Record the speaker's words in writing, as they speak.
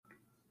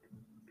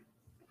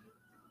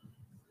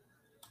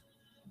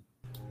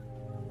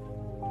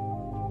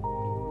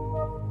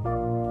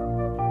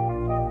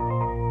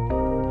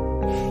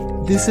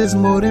This is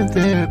More Than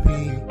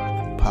Therapy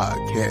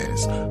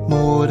podcast.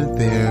 More than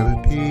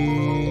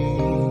therapy.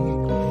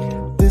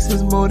 This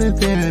is More Than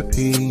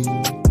Therapy.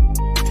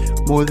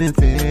 More Than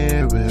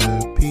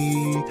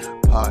Therapy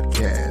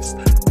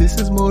podcast. This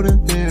is More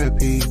Than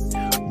Therapy.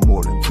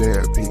 More Than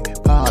Therapy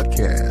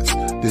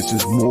podcast. This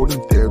is More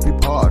Than Therapy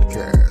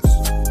podcast.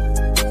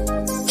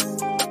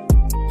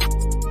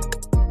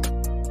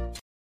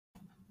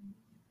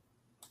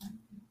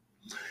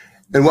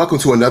 And welcome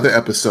to another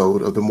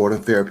episode of the More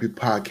Than Therapy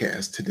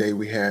podcast. Today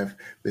we have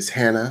Miss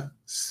Hannah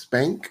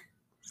Spanky.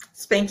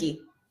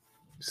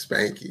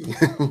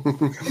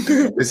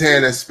 Miss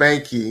Hannah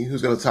Spanky,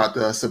 who's going to talk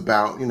to us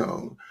about,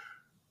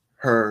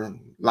 her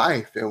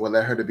life and what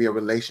led her to be a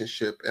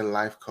relationship and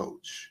life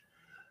coach.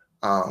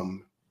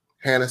 Hannah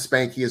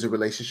Spanky is a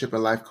relationship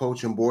and life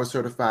coach and board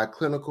certified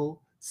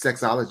clinical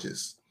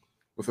sexologist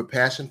with a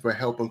passion for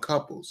helping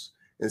couples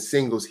and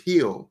singles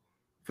heal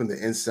from the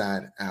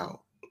inside out.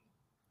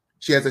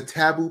 She has a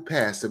taboo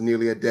past of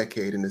nearly a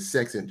decade in the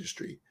sex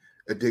industry,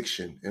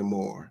 addiction, and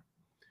more.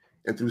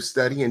 And through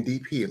study and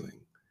deep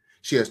healing,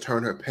 she has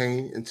turned her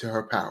pain into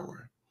her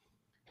power.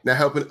 Now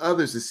helping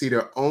others to see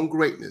their own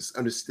greatness,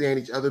 understand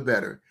each other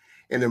better,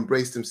 and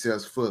embrace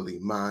themselves fully,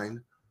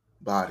 mind,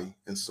 body,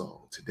 and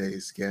soul.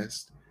 Today's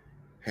guest,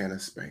 Hannah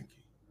Spanky.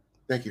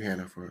 Thank you,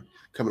 Hannah, for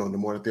coming on the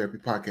More Than Therapy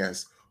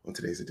podcast on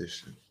today's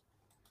edition.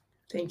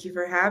 Thank you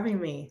for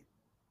having me.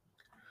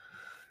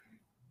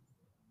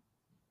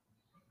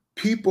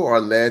 People are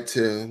led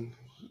to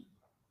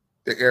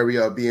the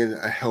area of being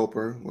a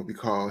helper, what we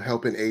call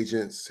helping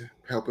agents,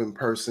 helping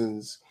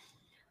persons,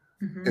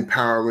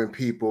 empowering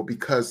people,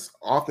 because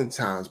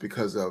oftentimes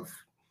because of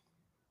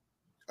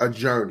a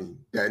journey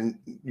that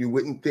you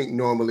wouldn't think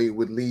normally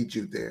would lead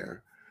you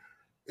there.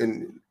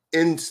 And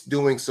in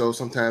doing so,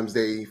 sometimes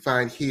they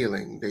find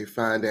healing. They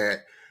find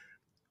that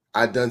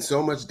I've done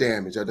so much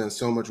damage, I've done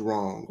so much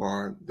wrong,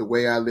 or the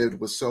way I lived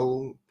was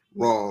so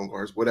wrong,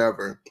 or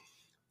whatever.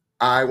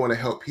 I want to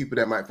help people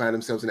that might find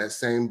themselves in that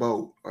same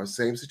boat or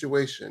same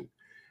situation,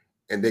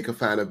 and they can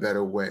find a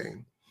better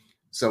way.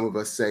 Some of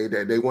us say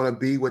that they want to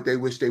be what they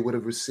wish they would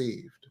have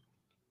received.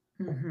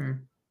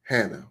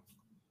 Hannah,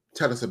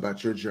 tell us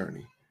about your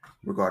journey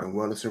regarding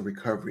wellness and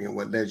recovery and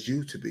what led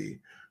you to be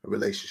a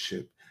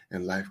relationship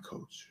and life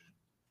coach.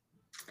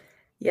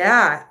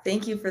 Yeah,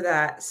 thank you for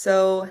that.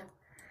 So,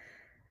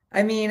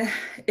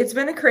 it's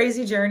been a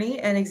crazy journey,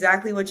 and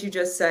exactly what you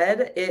just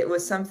said, it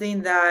was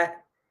something that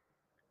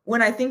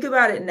when I think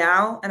about it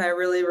now and I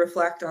really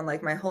reflect on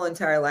like my whole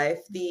entire life,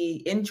 the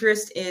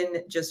interest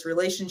in just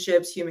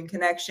relationships, human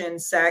connection,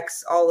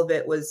 sex, all of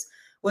it was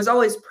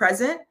always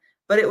present,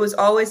 but it was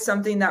always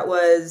something that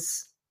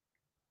was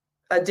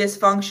a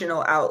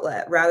dysfunctional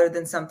outlet rather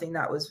than something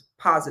that was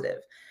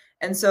positive.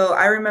 And so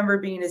I remember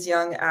being as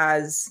young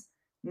as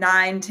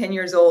 9-10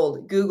 years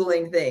old,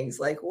 Googling things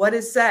like, what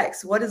is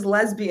sex? What is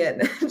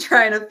lesbian?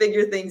 Trying to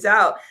figure things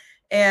out.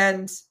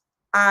 And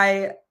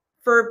I,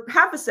 for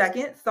half a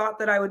second, thought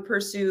that I would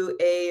pursue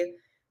a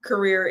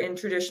career in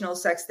traditional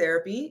sex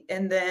therapy.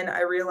 And then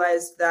I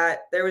realized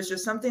that there was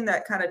just something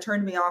that kind of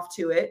turned me off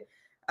to it.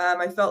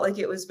 I felt like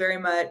it was very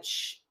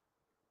much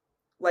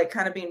like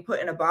kind of being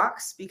put in a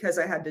box because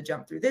I had to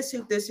jump through this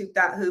hoop,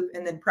 that hoop,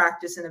 and then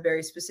practice in a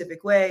very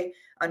specific way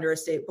under a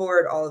state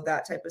board, all of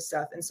that type of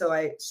stuff. And so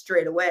I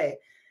strayed away.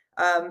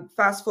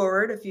 Fast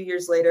forward a few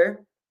years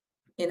later,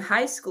 in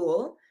high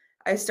school,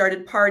 I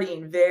started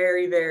partying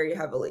very, very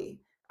heavily.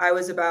 I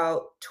was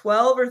about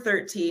 12 or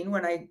 13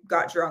 when I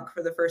got drunk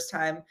for the first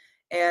time,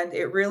 and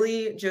it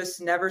really just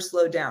never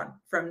slowed down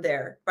from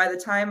there. By the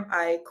time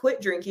I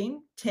quit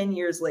drinking 10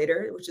 years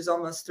later, which is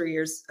almost 3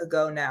 years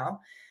ago now,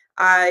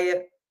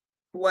 I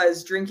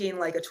was drinking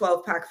like a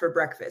 12-pack for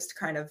breakfast,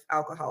 kind of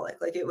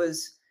alcoholic. Like it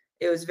was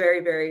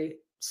very, very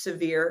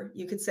severe,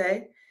 you could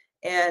say,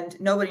 and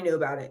nobody knew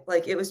about it.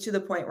 Like it was to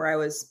the point where I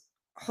was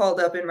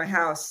hauled up in my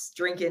house,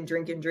 drinking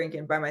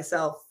by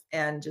myself,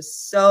 and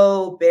just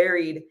so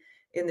buried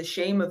in the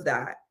shame of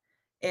that.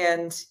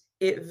 And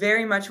it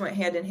very much went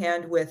hand in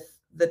hand with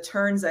the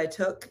turns I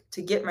took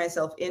to get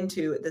myself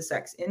into the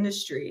sex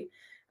industry.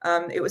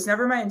 It was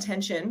never my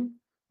intention,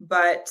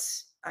 but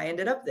I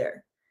ended up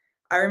there.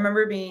 I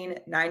remember being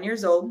 9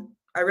 years old.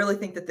 I really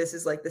think that this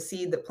is like the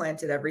seed that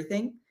planted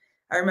everything.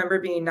 I remember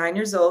being 9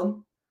 years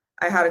old.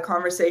 I had a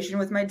conversation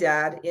with my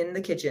dad in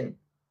the kitchen.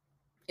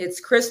 It's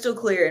crystal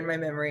clear in my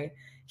memory.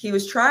 He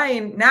was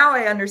trying, now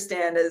I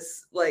understand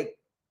as like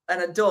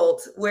an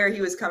adult where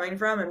he was coming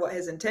from and what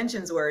his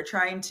intentions were,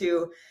 trying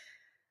to,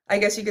 I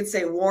guess you could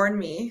say, warn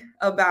me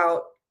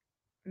about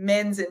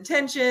men's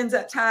intentions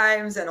at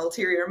times and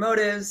ulterior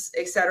motives,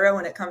 etc.,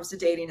 when it comes to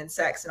dating and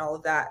sex and all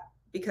of that,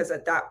 because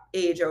at that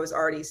age I was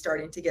already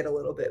starting to get a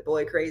little bit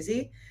boy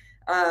crazy.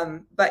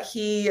 But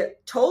he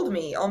told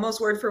me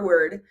almost word for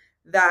word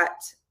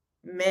that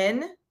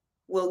men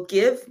will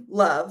give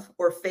love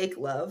or fake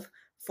love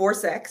for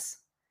sex,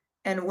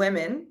 and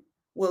women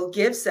will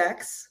give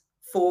sex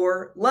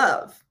for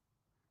love.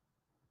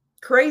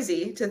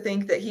 Crazy to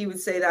think that he would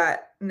say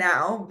that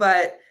now,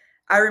 but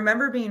I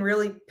remember being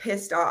really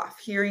pissed off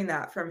hearing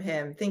that from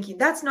him, thinking,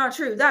 that's not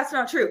true. That's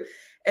not true.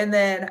 And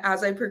then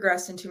as I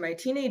progressed into my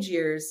teenage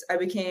years, I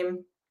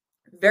became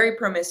very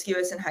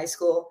promiscuous in high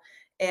school.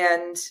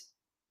 And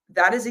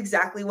that is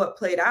exactly what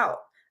played out.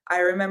 I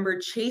remember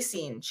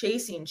chasing,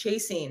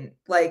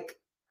 like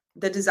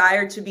the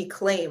desire to be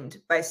claimed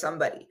by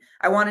somebody.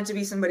 I wanted to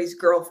be somebody's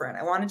girlfriend.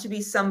 I wanted to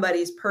be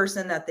somebody's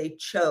person that they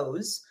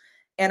chose.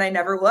 And I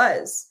never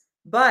was.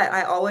 But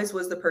I always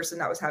was the person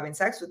that was having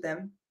sex with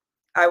them.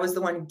 I was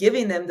the one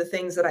giving them the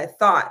things that I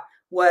thought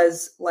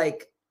was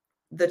like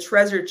the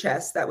treasure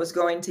chest that was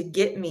going to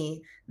get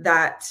me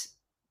that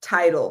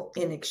title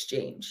in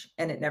exchange.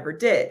 And it never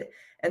did.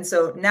 And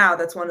so now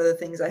that's one of the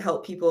things I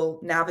help people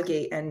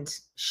navigate and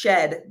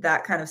shed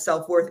that kind of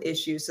self-worth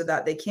issue so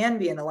that they can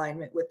be in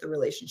alignment with the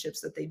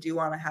relationships that they do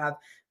want to have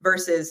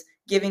versus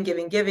giving,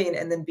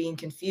 and then being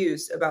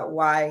confused about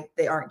why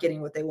they aren't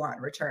getting what they want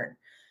in return.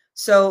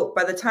 So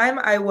by the time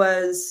I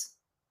was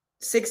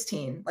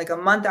 16, like a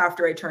month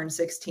after I turned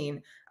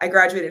 16, I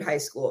graduated high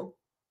school.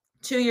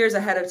 2 years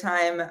ahead of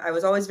time. I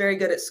was always very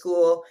good at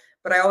school,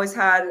 but I always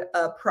had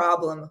a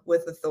problem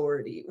with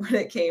authority when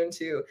it came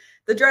to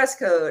the dress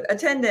code,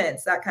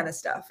 attendance, that kind of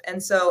stuff.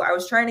 And so I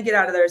was trying to get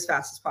out of there as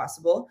fast as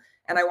possible.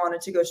 And I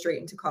wanted to go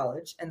straight into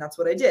college. And that's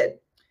what I did.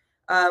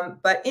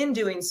 But in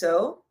doing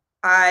so,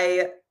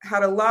 I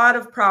had a lot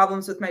of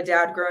problems with my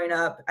dad growing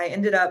up. I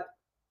ended up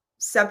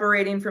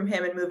separating from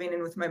him and moving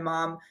in with my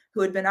mom,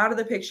 who had been out of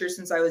the picture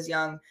since I was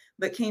young,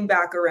 but came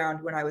back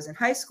around when I was in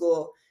high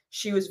school.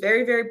 She was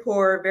very, very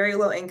poor, very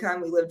low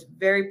income. We lived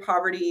very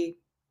poverty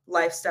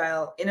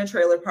lifestyle in a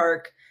trailer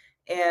park.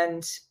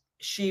 And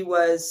she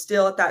was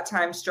still at that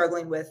time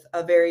struggling with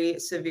a very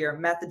severe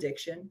meth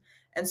addiction.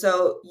 And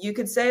so you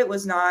could say it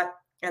was not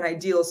an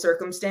ideal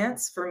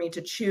circumstance for me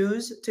to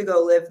choose to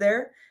go live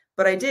there.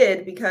 But I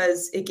did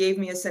because it gave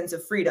me a sense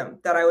of freedom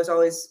that I was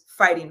always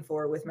fighting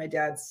for with my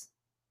dad's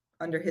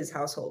under his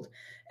household.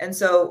 And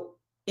so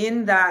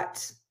in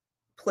that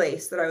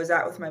place that I was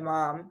at with my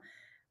mom,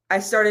 I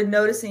started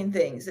noticing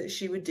things that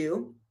she would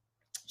do.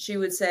 She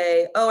would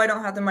say, oh, I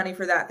don't have the money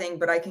for that thing,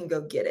 but I can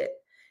go get it.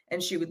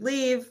 And she would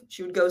leave.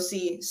 She would go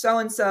see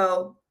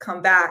so-and-so,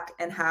 come back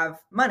and have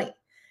money.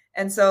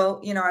 And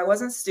so, I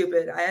wasn't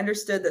stupid. I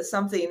understood that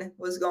something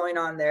was going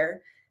on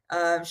there.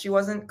 She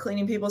wasn't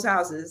cleaning people's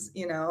houses,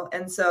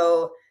 And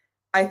so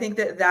I think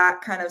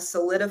that kind of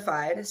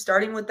solidified,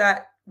 starting with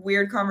that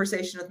weird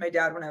conversation with my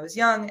dad when I was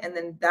young, and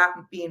then that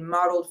being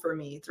modeled for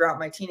me throughout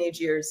my teenage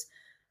years.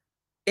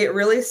 It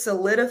really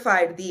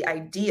solidified the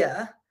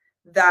idea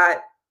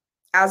that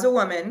as a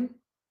woman,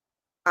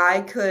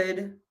 I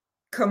could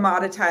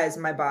commoditize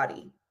my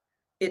body.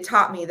 It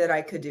taught me that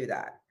I could do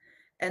that.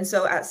 And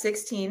so at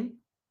 16,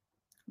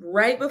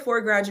 right before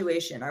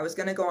graduation, I was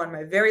going to go on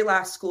my very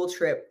last school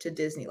trip to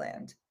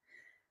Disneyland.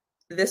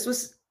 This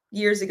was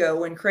years ago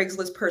when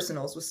Craigslist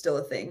Personals was still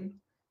a thing.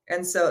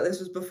 And so this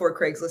was before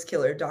Craigslist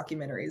Killer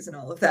documentaries and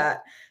all of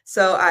that.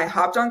 So I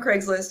hopped on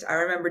Craigslist. I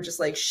remember just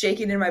like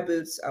shaking in my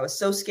boots. I was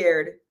so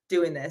scared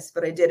doing this,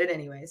 but I did it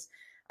anyways.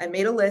 I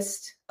made a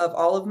list of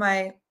all of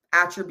my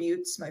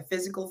attributes, my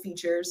physical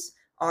features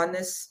on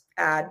this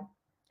ad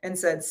and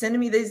said, send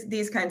me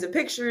these kinds of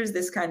pictures,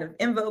 this kind of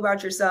info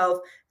about yourself.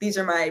 These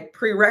are my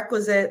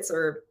prerequisites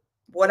or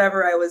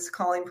whatever I was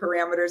calling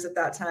parameters at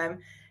that time.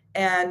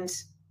 And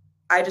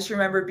I just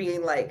remember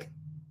being like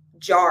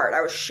jarred.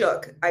 I was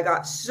shook. I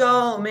got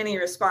so many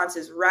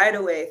responses right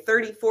away,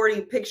 30,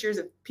 40 pictures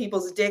of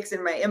people's dicks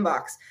in my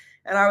inbox.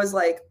 And I was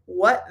like,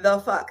 what the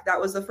fuck? That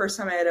was the first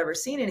time I had ever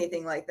seen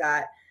anything like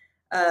that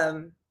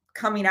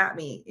coming at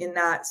me in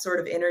that sort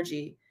of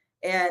energy.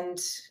 And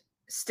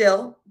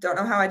still don't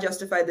know how I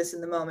justified this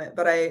in the moment,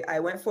 but I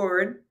went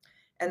forward.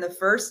 And the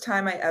first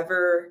time I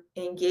ever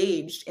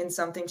engaged in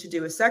something to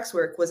do with sex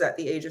work was at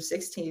the age of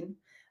 16.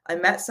 I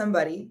met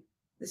somebody.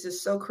 This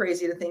is so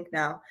crazy to think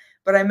now,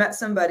 but I met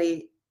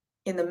somebody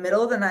in the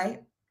middle of the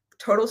night,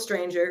 total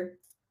stranger,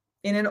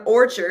 in an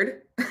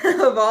orchard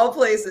of all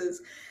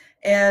places.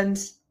 And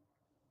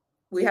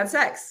we had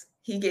sex.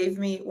 He gave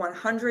me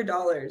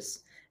 $100.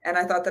 And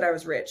I thought that I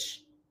was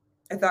rich.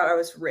 I thought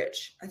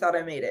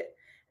I made it.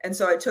 And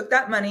so I took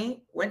that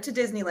money, went to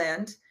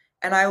Disneyland,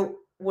 and I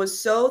was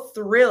so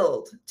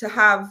thrilled to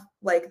have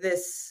like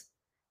this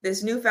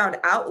newfound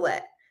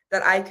outlet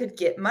that I could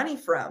get money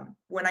from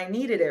when I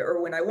needed it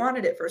or when I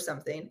wanted it for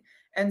something.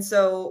 And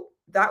so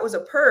that was a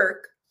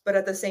perk, but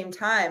at the same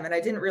time, and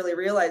I didn't really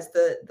realize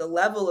the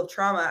level of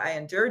trauma I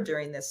endured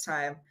during this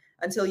time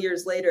until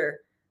years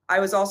later, I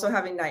was also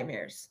having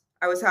nightmares.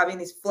 I was having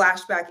these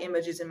flashback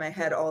images in my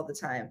head all the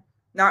time,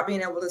 not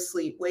being able to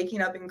sleep,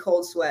 waking up in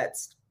cold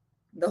sweats,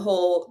 the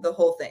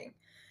whole thing.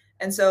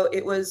 And so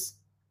it was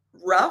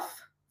rough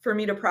for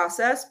me to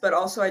process, but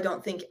also I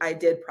don't think I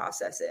did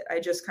process it. I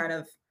just kind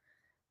of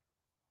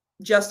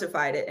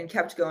justified it and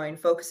kept going,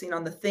 focusing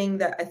on the thing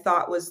that I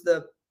thought was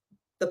the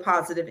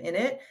positive in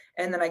it.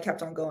 And then I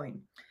kept on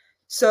going.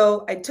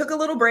 So I took a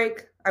little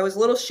break. I was a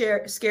little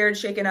scared,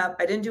 shaken up.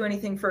 I didn't do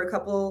anything for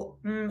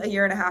a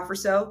year and a half or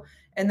so.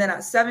 And then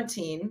at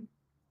 17,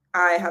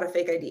 I had a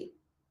fake ID.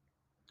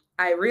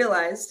 I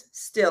realized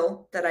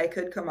still that I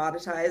could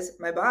commoditize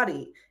my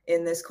body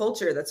in this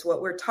culture. That's what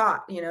we're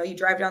taught. You know, you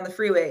drive down the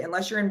freeway,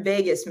 unless you're in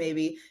Vegas,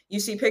 maybe you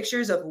see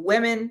pictures of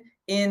women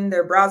in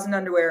their bras and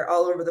underwear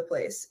all over the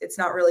place. It's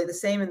not really the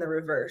same in the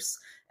reverse.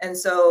 And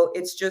so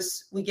it's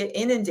just, we get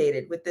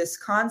inundated with this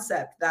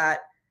concept that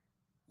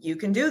you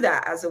can do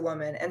that as a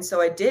woman. And so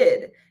I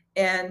did.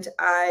 And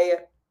I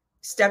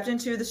stepped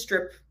into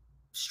the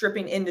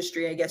stripping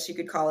industry, I guess you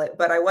could call it,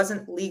 but I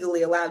wasn't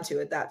legally allowed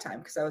to at that time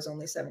because I was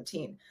only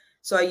 17.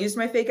 So I used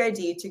my fake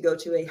ID to go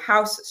to a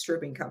house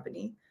stripping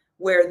company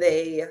where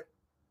they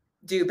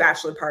do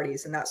bachelor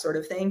parties and that sort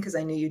of thing, because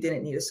I knew you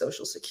didn't need a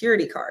social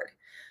security card.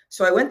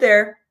 So I went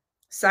there,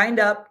 signed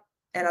up,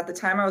 and at the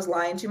time I was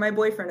lying to my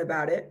boyfriend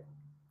about it,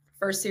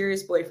 first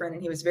serious boyfriend,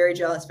 and he was very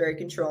jealous, very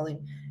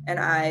controlling. And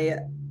I,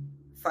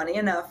 funny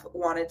enough,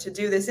 wanted to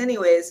do this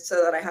anyways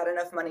so that I had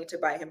enough money to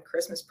buy him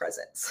Christmas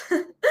presents.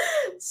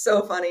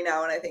 So funny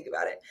now when I think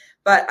about it.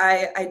 But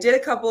I did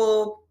a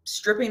couple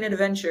stripping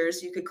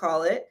adventures, you could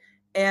call it.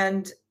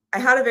 And I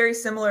had a very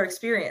similar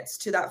experience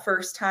to that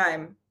first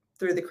time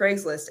through the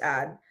Craigslist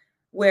ad,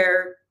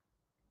 where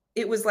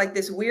it was like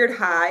this weird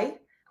high.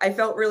 I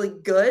felt really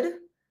good,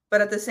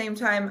 but at the same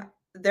time,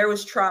 there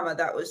was trauma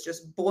that was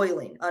just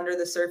boiling under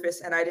the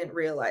surface and I didn't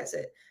realize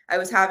it. I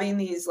was having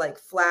these like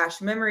flash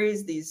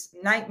memories, these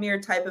nightmare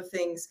type of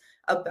things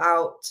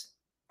about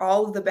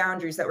all of the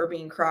boundaries that were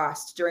being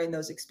crossed during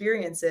those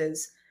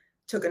experiences.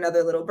 Took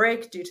another little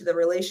break due to the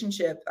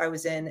relationship I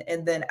was in.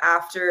 And then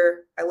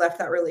after I left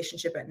that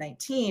relationship at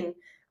 19,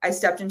 I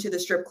stepped into the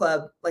strip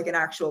club, like an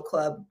actual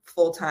club,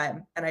 full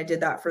time. And I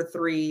did that for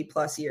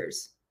 3+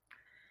 years.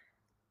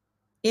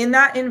 In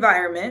that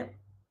environment,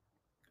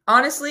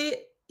 honestly,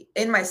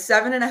 in my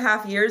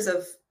 7.5 years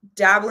of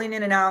dabbling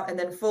in and out and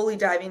then fully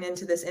diving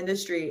into this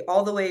industry,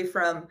 all the way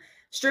from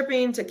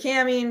stripping to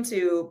camming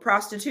to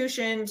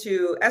prostitution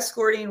to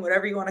escorting,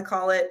 whatever you want to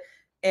call it.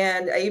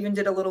 And I even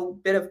did a little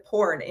bit of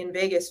porn in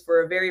Vegas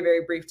for a very,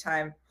 very brief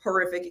time.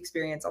 Horrific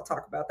experience. I'll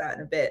talk about that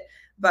in a bit.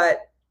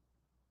 But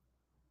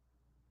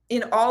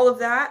in all of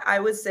that, I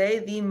would say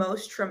the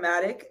most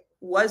traumatic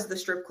was the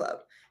strip club,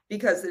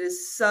 because it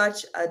is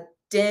such a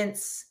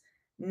dense,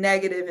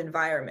 negative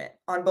environment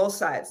on both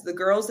sides, the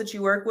girls that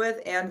you work with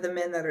and the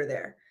men that are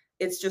there.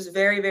 It's just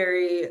very,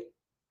 very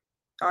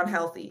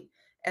unhealthy.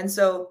 And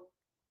so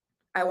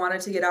I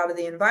wanted to get out of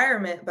the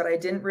environment, but I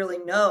didn't really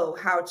know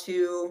how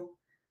to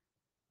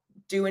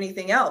do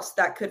anything else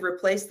that could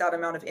replace that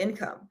amount of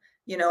income.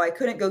 You know, I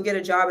couldn't go get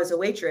a job as a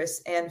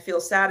waitress and feel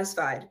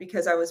satisfied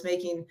because I was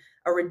making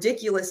a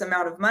ridiculous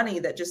amount of money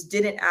that just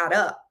didn't add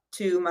up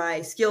to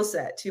my skill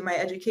set, to my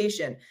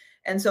education.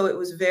 And so it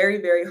was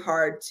very, very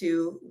hard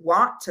to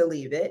want to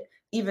leave it,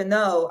 even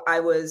though I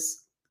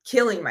was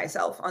killing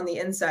myself on the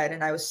inside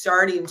and I was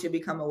starting to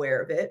become aware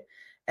of it.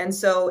 And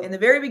so in the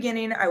very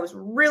beginning, I was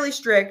really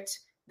strict.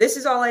 This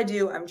is all I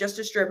do. I'm just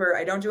a stripper.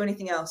 I don't do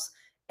anything else.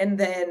 And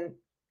then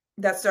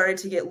that started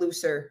to get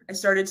looser. I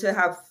started to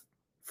have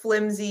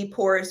flimsy,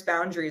 porous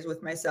boundaries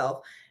with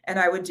myself. And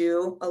I would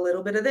do a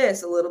little bit of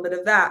this, a little bit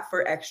of that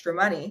for extra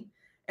money.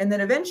 And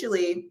then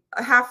eventually,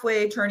 a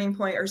halfway turning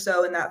point or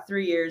so in that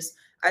 3 years,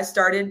 I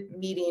started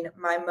meeting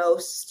my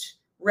most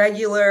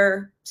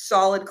regular,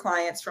 solid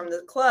clients from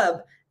the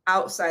club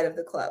outside of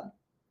the club.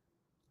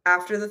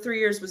 After the 3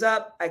 years was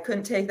up, I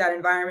couldn't take that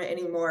environment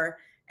anymore.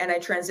 And I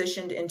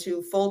transitioned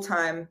into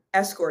full-time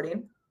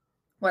escorting,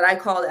 what I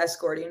called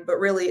escorting, but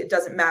really it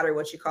doesn't matter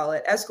what you call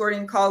it.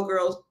 Escorting, call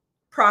girls,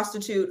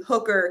 prostitute,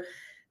 hooker,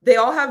 they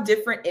all have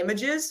different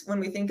images when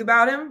we think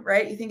about them,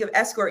 right? You think of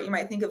escort, you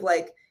might think of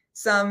like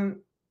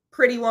some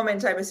pretty woman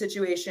type of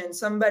situation,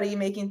 somebody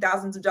making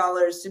thousands of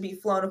dollars to be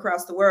flown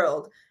across the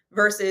world,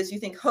 versus you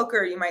think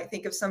hooker, you might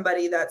think of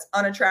somebody that's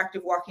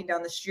unattractive walking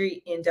down the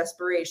street in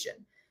desperation.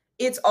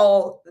 It's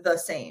all the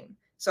same.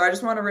 So I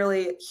just want to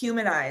really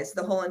humanize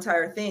the whole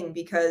entire thing,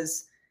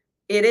 because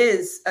it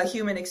is a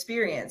human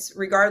experience,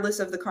 regardless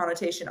of the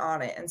connotation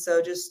on it. And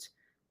so just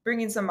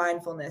bringing some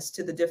mindfulness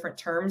to the different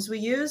terms we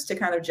use to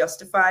kind of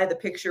justify the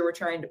picture we're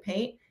trying to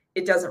paint,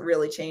 it doesn't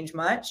really change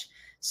much.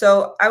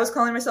 So I was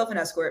calling myself an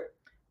escort,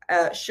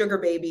 sugar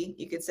baby,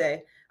 you could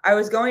say. I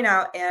was going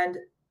out and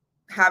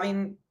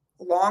having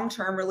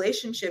long-term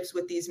relationships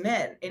with these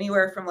men,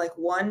 anywhere from like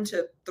 1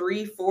 to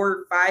 3,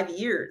 4, 5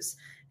 years.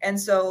 And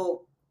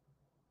so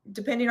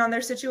depending on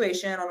their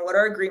situation, on what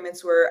our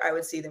agreements were, I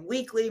would see them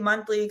weekly,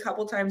 monthly, a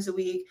couple times a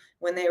week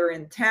when they were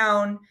in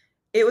town.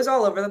 It was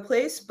all over the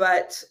place,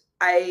 but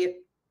I,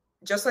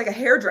 just like a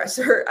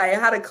hairdresser, I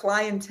had a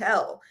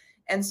clientele.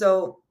 And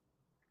so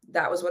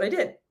that was what I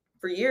did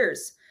for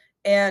years.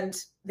 And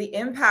the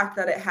impact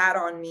that it had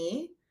on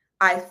me,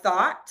 I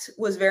thought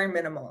was very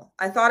minimal.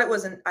 I thought it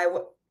wasn't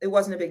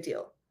a big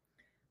deal,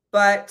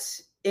 but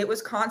it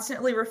was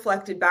constantly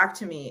reflected back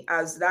to me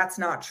as that's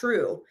not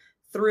true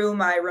through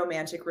my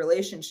romantic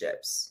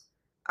relationships.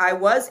 I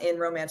was in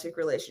romantic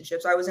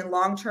relationships. I was in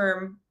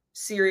long-term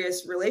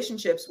serious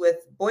relationships with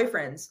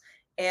boyfriends,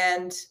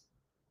 and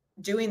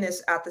doing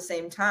this at the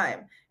same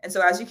time. And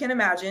so as you can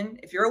imagine,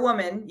 if you're a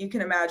woman, you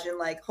can imagine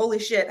like, holy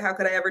shit, how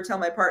could I ever tell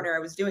my partner I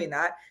was doing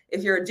that?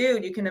 If you're a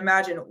dude, you can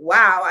imagine,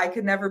 wow, I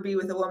could never be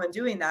with a woman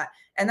doing that.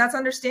 And that's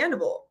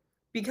understandable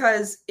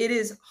because it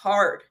is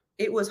hard.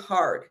 It was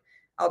hard.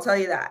 I'll tell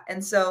you that.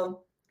 And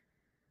so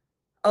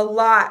a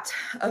lot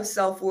of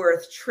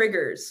self-worth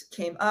triggers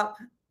came up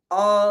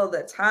all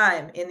the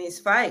time in these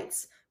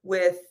fights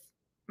with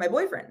my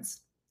boyfriends.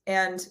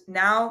 And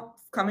now,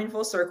 coming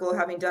full circle,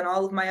 having done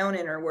all of my own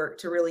inner work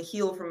to really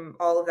heal from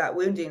all of that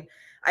wounding,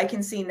 I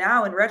can see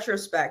now in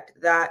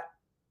retrospect that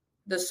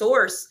the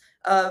source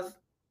of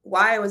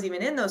why I was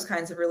even in those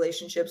kinds of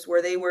relationships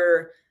where they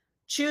were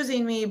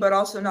choosing me but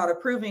also not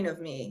approving of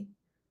me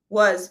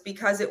was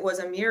because it was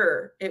a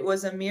mirror. It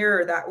was a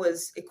mirror that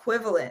was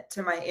equivalent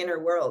to my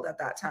inner world at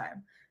that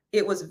time.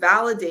 It was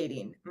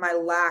validating my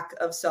lack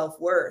of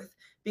self-worth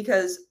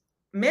because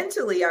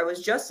mentally I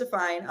was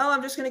justifying, oh,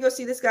 I'm just going to go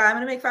see this guy. I'm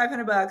going to make $500.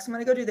 I'm going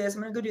to go do this.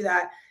 I'm going to go do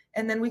that.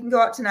 And then we can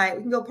go out tonight.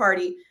 We can go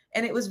party.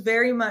 And it was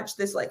very much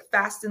this like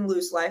fast and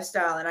loose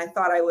lifestyle. And I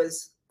thought I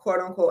was quote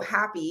unquote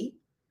happy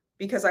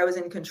because I was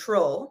in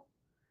control.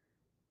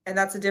 And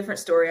that's a different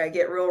story. I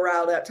get real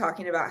riled up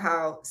talking about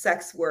how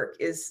sex work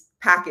is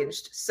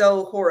packaged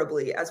so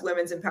horribly as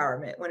women's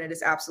empowerment when it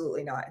is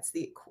absolutely not. It's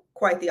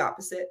quite the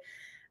opposite.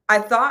 I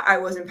thought I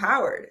was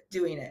empowered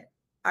doing it.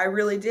 I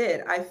really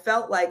did. I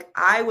felt like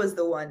I was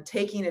the one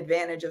taking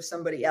advantage of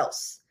somebody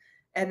else.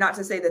 And not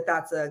to say that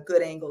that's a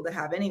good angle to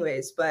have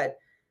anyways, but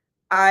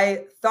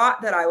I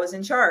thought that I was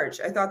in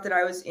charge. I thought that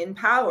I was in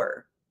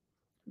power.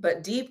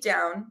 But deep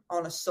down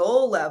on a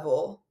soul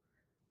level,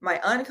 my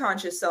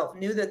unconscious self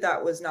knew that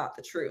that was not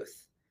the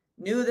truth,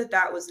 knew that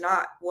that was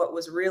not what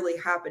was really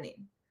happening.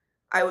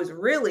 I was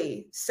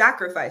really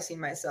sacrificing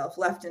myself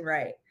left and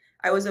right.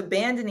 I was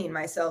abandoning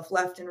myself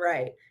left and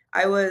right.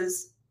 I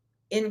was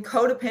in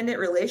codependent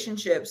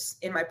relationships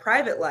in my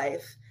private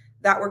life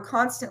that were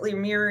constantly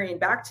mirroring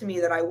back to me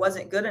that I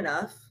wasn't good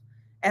enough.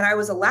 And I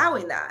was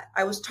allowing that.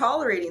 I was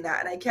tolerating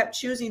that. And I kept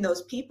choosing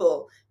those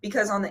people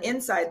because on the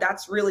inside,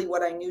 that's really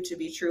what I knew to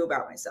be true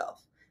about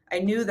myself. I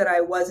knew that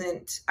I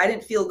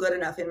didn't feel good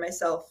enough in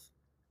myself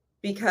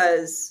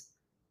because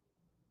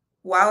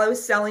while I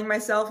was selling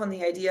myself on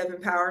the idea of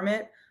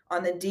empowerment,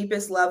 on the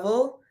deepest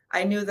level,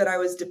 I knew that I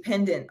was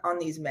dependent on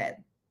these men.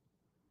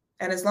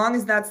 And as long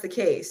as that's the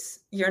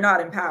case, you're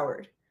not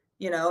empowered,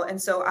 And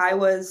so I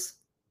was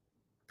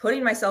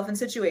putting myself in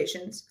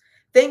situations.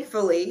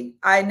 Thankfully,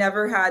 I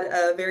never had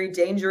a very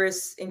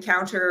dangerous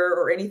encounter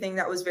or anything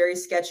that was very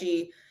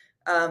sketchy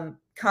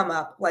come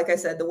up. Like I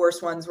said, the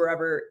worst ones were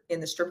ever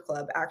in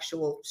the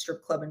actual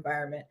strip club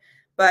environment.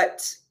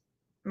 But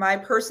my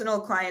personal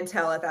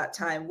clientele at that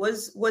time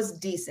was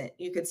decent,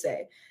 you could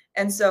say.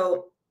 And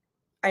so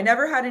I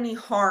never had any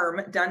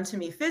harm done to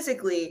me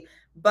physically,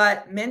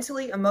 but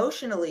mentally,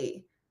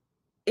 emotionally,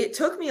 it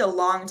took me a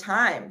long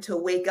time to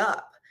wake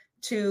up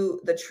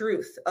to the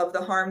truth of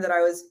the harm that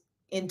I was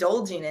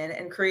indulging in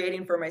and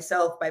creating for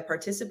myself by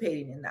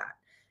participating in that.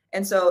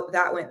 And so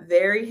that went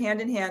very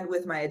hand in hand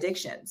with my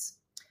addictions: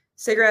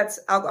 cigarettes,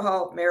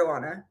 alcohol,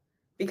 marijuana.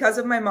 Because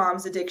of my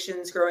mom's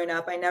addictions growing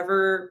up, I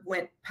never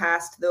went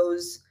past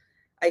those,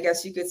 I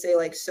guess you could say,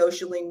 like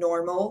socially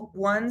normal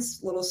ones,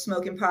 little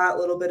smoking pot, a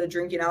little bit of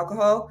drinking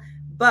alcohol,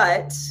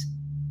 but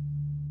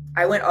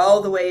I went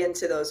all the way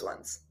into those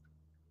ones.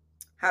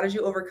 How did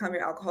you overcome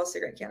your alcohol,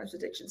 cigarette, cannabis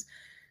addictions?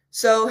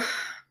 So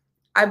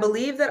I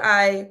believe that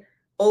I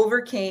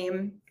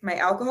overcame my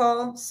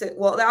alcohol.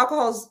 Well, the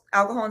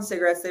alcohol and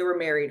cigarettes, they were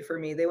married for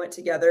me. They went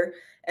together.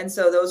 And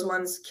so those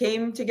ones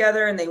came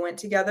together and they went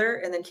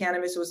together. And then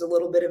cannabis was a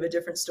little bit of a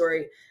different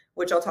story,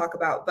 which I'll talk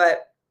about.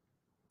 But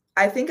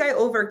I think I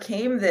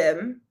overcame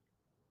them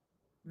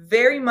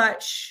very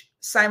much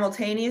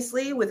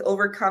simultaneously with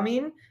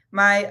overcoming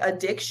my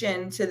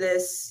addiction to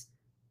this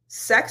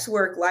sex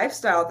work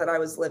lifestyle that I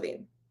was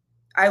living.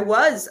 I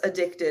was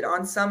addicted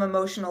on some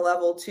emotional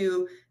level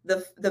to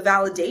the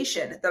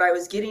validation that I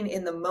was getting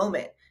in the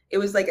moment. It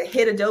was like a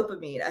hit of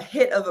dopamine, a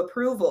hit of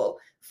approval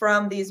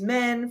from these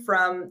men,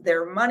 from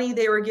their money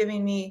they were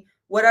giving me,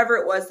 whatever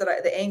it was that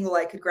the angle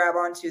I could grab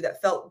onto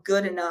that felt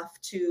good enough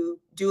to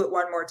do it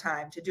one more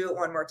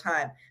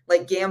time,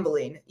 like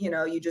gambling.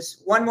 You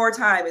just, one more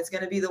time, it's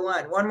going to be the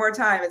one more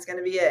time, it's going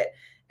to be it.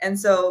 And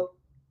so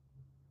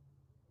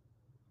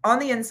on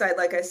the inside,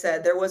 like I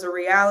said, there was a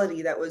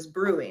reality that was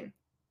brewing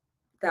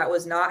that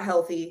was not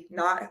healthy,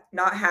 not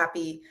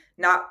happy,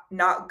 not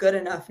good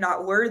enough,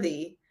 not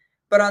worthy.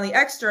 But on the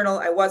external,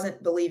 I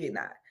wasn't believing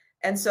that.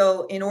 And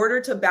so in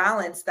order to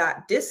balance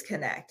that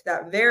disconnect,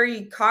 that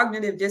very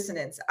cognitive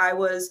dissonance, I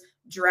was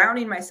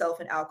drowning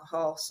myself in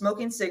alcohol,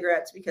 smoking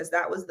cigarettes, because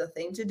that was the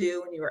thing to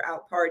do when you were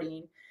out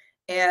partying.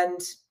 And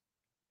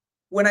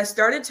when I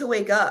started to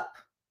wake up,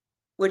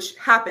 which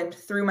happened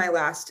through my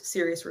last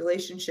serious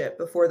relationship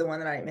before the one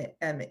that I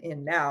am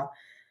in now,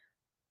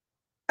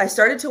 I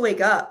started to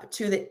wake up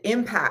to the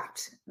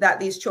impact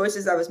that these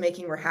choices I was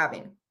making were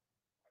having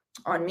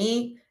on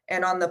me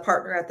and on the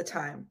partner at the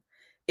time.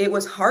 It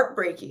was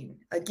heartbreaking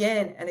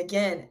again and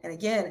again and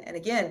again and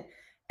again.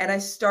 And I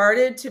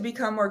started to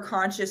become more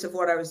conscious of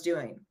what I was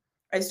doing.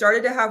 I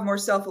started to have more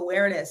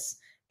self-awareness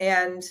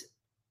and,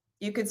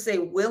 you could say,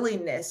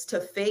 willingness to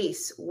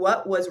face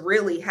what was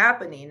really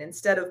happening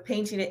instead of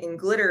painting it in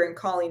glitter and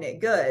calling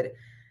it good.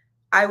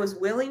 I was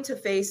willing to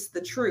face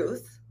the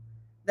truth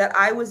that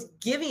I was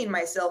giving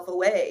myself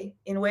away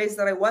in ways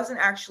that I wasn't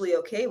actually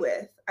okay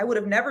with. I would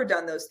have never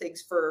done those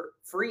things for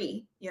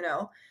free, you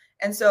know?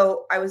 And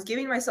so I was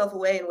giving myself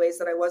away in ways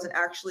that I wasn't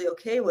actually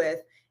okay with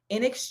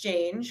in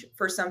exchange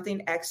for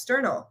something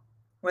external,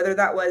 whether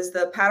that was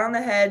the pat on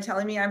the head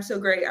telling me I'm so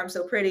great, I'm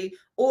so pretty,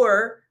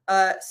 or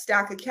a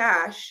stack of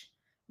cash.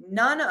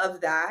 None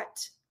of that,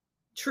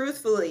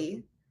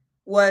 truthfully,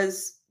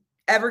 was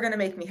ever going to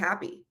make me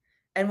happy.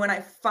 And when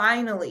I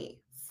finally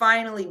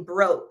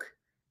broke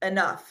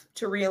enough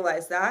to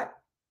realize that,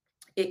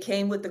 it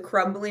came with the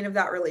crumbling of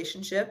that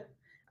relationship.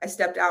 I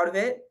stepped out of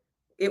it.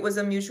 It was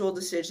a mutual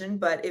decision,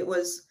 but it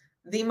was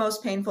the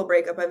most painful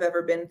breakup I've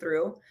ever been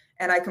through.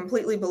 And I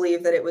completely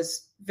believe that it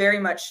was very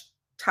much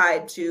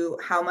tied to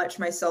how much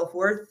my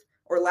self-worth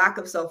or lack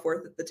of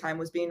self-worth at the time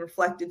was being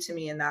reflected to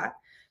me in that.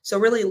 So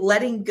really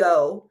letting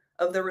go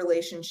of the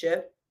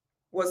relationship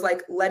was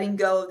like letting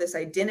go of this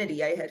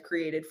identity I had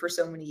created for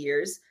so many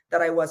years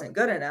that I wasn't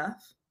good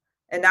enough.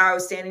 And now I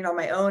was standing on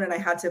my own and I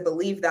had to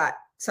believe that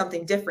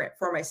something different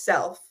for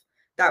myself.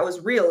 That was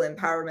real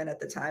empowerment at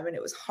the time, and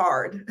it was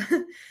hard.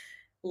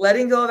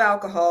 Letting go of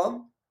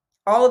alcohol,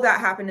 all of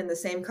that happened in the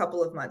same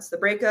couple of months. The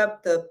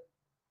breakup, the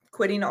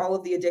quitting all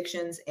of the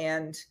addictions,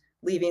 and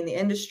leaving the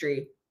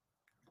industry,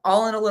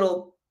 all in a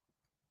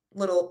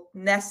little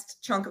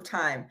nest chunk of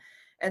time.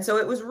 And so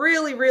it was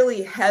really,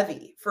 really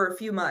heavy for a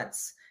few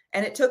months.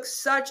 And it took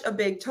such a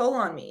big toll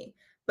on me.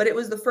 But it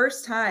was the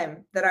first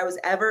time that I was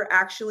ever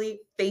actually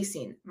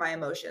facing my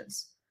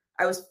emotions.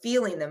 I was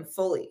feeling them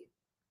fully.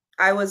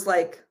 I was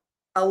like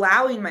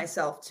allowing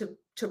myself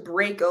to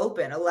break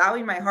open,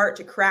 allowing my heart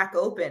to crack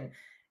open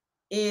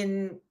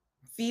in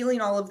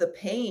feeling all of the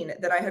pain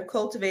that I had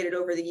cultivated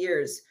over the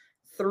years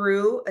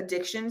through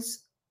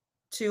addictions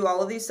to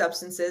all of these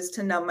substances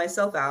to numb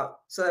myself out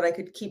so that I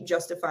could keep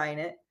justifying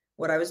it,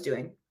 what I was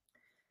doing.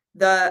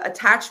 The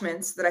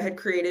attachments that I had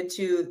created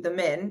to the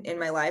men in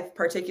my life,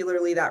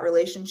 particularly that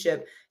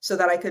relationship, so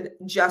that I could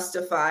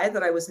justify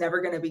that I was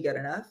never going to be good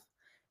enough,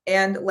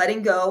 and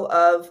letting go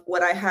of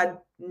what I had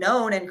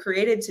known and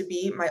created to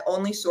be my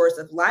only source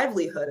of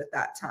livelihood at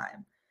that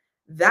time.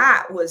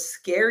 That was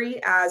scary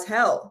as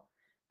hell.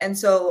 And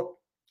so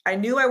I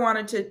knew I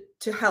wanted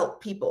to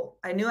help people.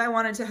 I knew I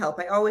wanted to help.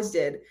 I always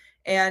did.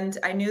 And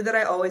I knew that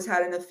I always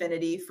had an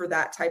affinity for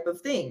that type of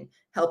thing,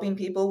 helping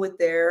people with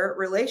their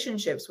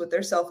relationships, with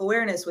their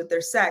self-awareness, with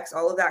their sex,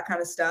 all of that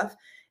kind of stuff.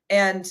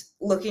 And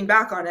looking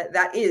back on it,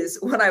 that is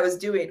what I was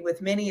doing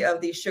with many of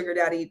these sugar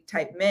daddy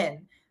type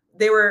men.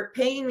 They were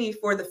paying me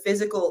for the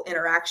physical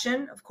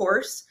interaction, of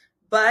course,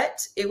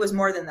 but it was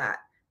more than that.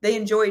 They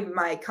enjoyed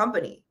my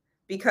company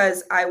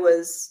because I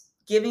was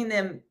giving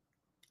them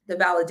the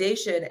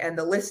validation and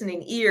the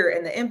listening ear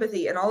and the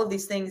empathy and all of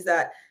these things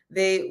that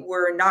they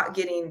were not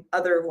getting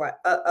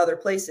other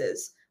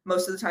places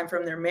most of the time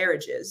from their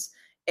marriages.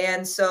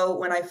 And so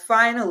when I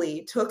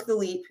finally took the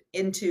leap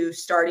into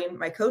starting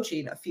my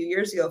coaching a few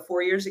years ago,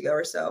 4 years ago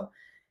or so,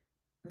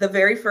 the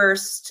very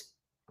first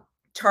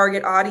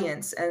target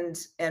audience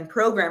and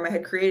program I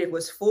had created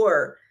was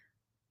for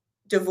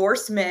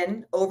divorced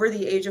men over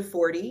the age of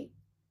 40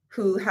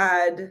 who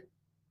had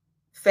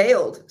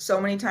failed so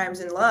many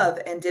times in love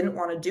and didn't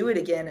want to do it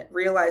again,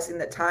 realizing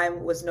that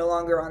time was no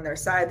longer on their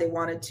side. They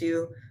wanted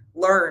to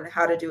learn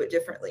how to do it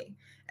differently.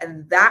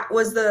 And that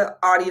was the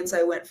audience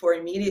I went for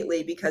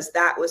immediately because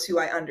that was who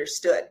I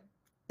understood.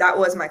 That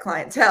was my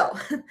clientele,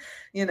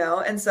 you know?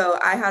 And so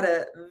I had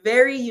a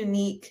very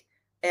unique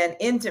and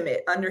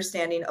intimate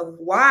understanding of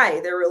why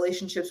their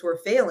relationships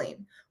were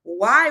failing.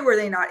 Why were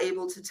they not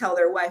able to tell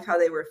their wife how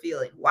they were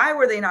feeling? Why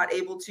were they not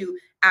able to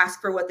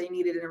ask for what they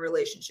needed in a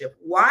relationship?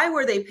 Why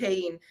were they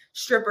paying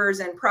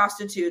strippers and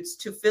prostitutes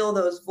to fill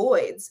those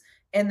voids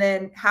and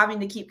then having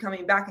to keep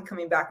coming back and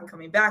coming back and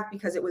coming back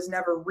because it was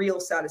never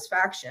real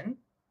satisfaction?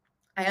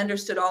 I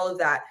understood all of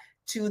that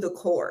to the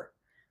core.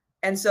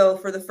 And so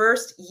for the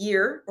first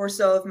year or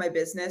so of my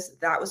business,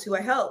 that was who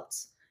I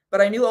helped.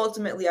 But I knew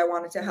ultimately I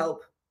wanted to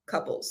help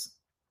couples.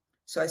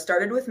 So I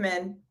started with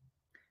men,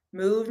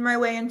 moved my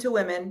way into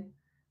women.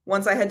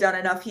 Once I had done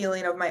enough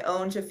healing of my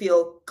own to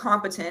feel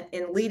competent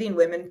in leading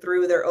women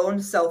through their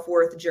own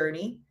self-worth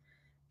journey.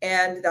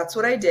 And that's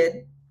what I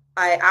did.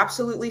 I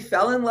absolutely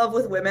fell in love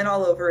with women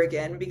all over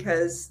again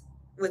because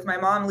with my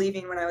mom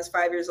leaving when I was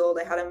 5 years old,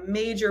 I had a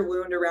major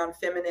wound around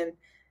feminine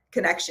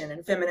connection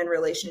and feminine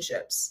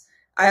relationships.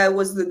 I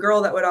was the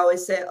girl that would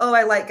always say, oh,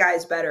 I like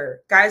guys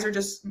better. Guys are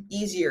just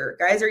easier.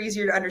 Guys are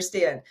easier to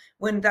understand,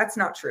 when that's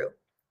not true.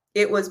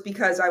 It was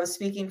because I was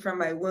speaking from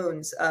my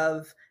wounds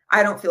of,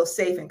 I don't feel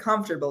safe and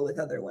comfortable with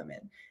other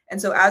women.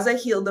 And so as I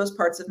healed those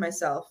parts of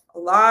myself, a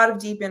lot of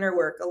deep inner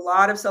work, a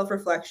lot of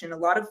self-reflection, a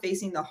lot of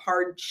facing the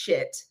hard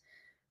shit,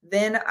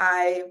 then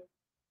I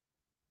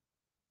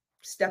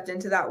stepped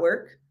into that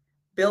work,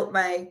 built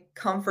my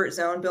comfort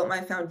zone, built my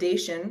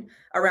foundation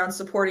around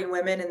supporting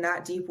women in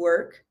that deep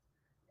work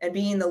and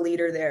being the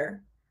leader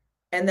there.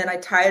 And then I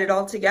tied it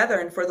all together.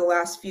 And for the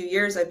last few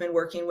years, I've been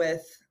working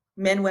with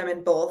men,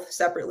 women, both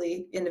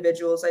separately,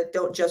 individuals. I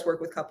don't just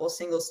work with couples,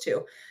 singles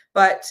too,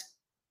 but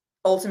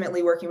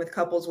ultimately working with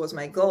couples was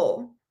my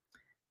goal.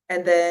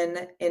 And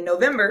then in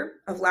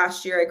November of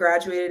last year, I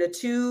graduated a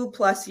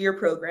 2+ year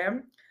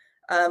program,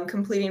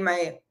 completing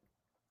my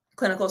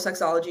clinical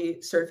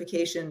sexology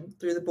certification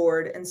through the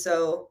board. And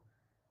so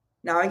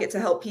now I get to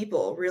help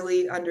people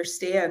really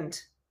understand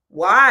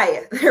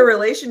why their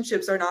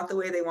relationships are not the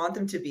way they want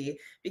them to be,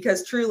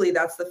 because truly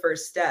that's the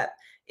first step,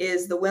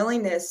 is the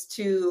willingness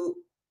to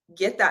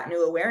get that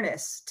new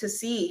awareness, to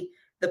see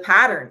the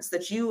patterns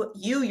that you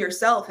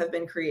yourself have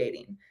been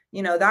creating.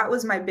 You know, that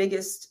was my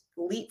biggest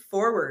leap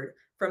forward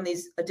from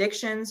these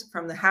addictions,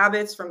 from the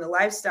habits, from the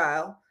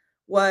lifestyle,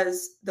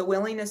 was the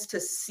willingness to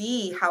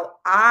see how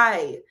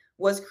I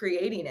was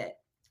creating it,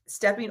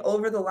 stepping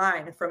over the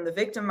line from the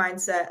victim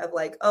mindset of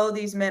like, oh,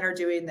 these men are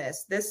doing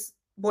this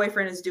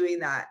boyfriend is doing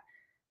that.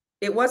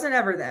 It wasn't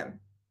ever them.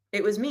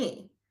 It was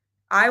me.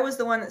 I was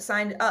the one that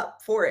signed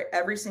up for it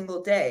every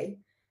single day.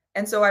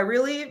 And so I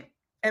really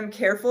am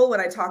careful when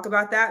I talk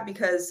about that,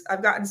 because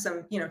I've gotten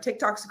some, you know,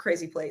 TikTok's a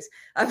crazy place.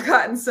 I've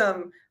gotten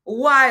some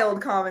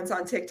wild comments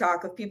on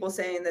TikTok of people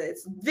saying that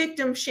it's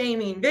victim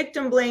shaming,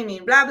 victim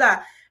blaming, blah,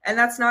 blah. And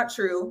that's not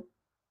true.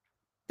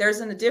 There's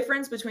a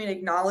difference between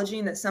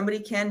acknowledging that somebody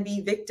can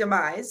be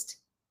victimized,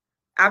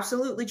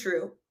 absolutely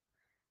true,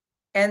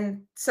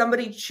 and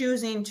somebody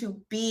choosing to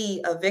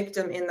be a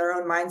victim in their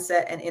own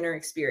mindset and inner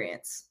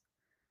experience.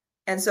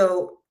 And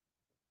so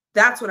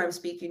that's what I'm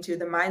speaking to,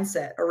 the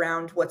mindset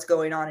around what's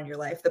going on in your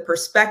life, the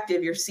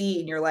perspective you're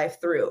seeing your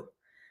life through.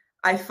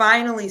 I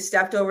finally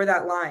stepped over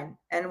that line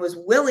and was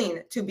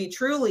willing to be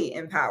truly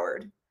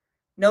empowered,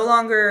 no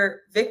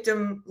longer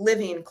victim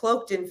living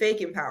cloaked in fake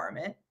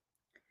empowerment.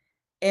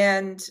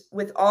 And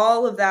with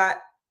all of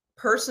that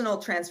personal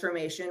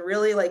transformation,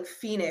 really like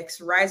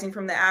Phoenix rising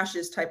from the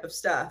ashes type of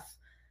stuff,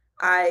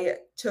 I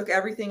took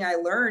everything I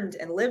learned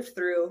and lived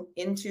through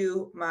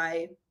into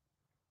my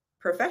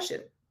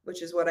profession,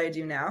 which is what I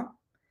do now.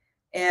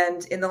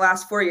 And in the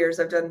last 4 years,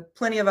 I've done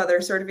plenty of other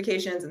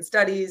certifications and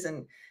studies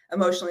and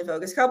emotionally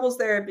focused couples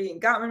therapy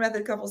and Gottman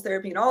method couples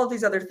therapy and all of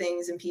these other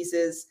things and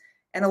pieces.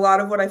 And a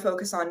lot of what I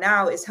focus on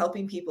now is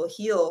helping people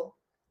heal.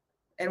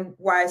 And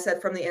why I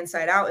said from the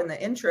inside out in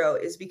the intro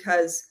is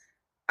because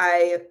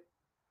I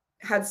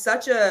had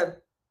such a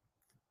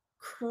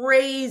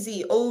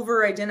crazy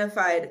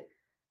over-identified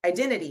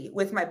identity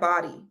with my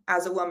body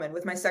as a woman,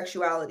 with my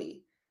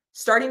sexuality.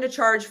 Starting to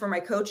charge for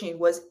my coaching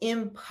was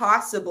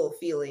impossible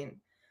feeling,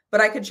 but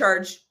I could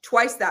charge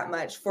twice that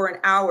much for an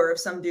hour of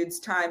some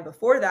dude's time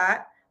before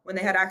that when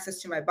they had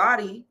access to my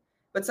body.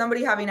 But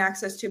somebody having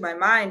access to my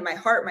mind, my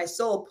heart, my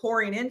soul,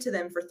 pouring into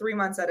them for 3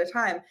 months at a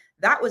time,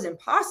 that was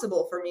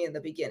impossible for me in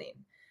the beginning.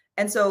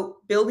 And so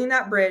building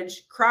that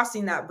bridge,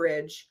 crossing that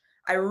bridge,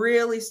 I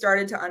really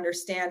started to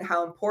understand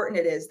how important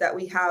it is that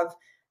we have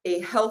a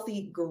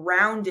healthy,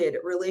 grounded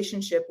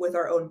relationship with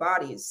our own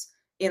bodies,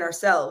 in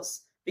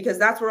ourselves, because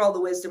that's where all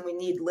the wisdom we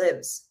need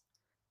lives.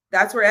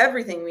 That's where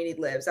everything we need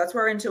lives. That's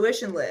where our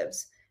intuition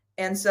lives.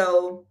 And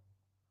so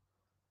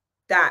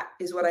that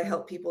is what I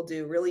help people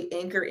do, really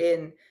anchor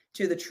in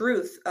to the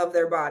truth of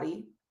their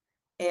body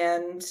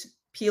and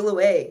peel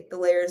away the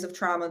layers of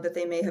trauma that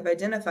they may have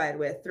identified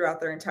with throughout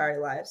their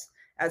entire lives,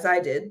 as I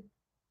did.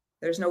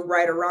 There's no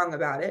right or wrong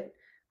about it.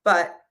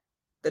 But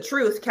the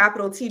truth,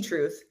 capital T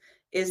truth,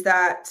 is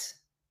that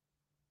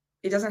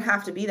it doesn't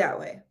have to be that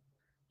way.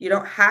 You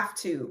don't have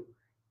to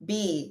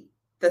be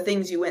the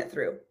things you went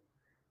through,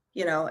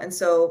 you know? And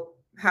so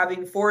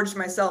having forged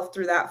myself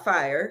through that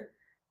fire,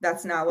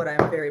 that's now what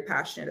I'm very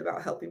passionate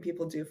about helping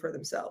people do for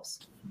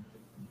themselves.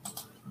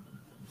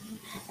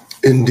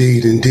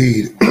 Indeed,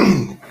 indeed.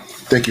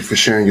 Thank you for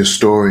sharing your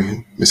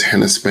story, Ms.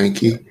 Hannah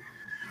Spanky.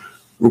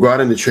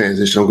 Regarding the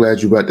transition, I'm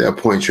glad you brought that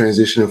point,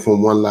 transitioning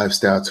from one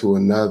lifestyle to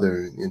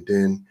another, and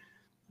then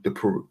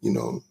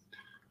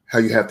how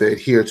you have to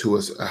adhere to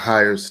a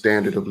higher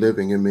standard of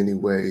living in many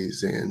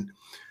ways, and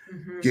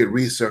get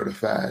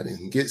recertified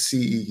and get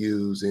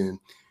CEUs, and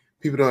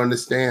people don't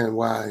understand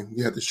why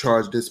you have to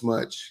charge this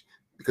much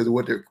because of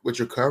what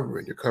you're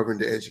covering. You're covering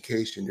the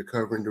education, you're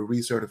covering the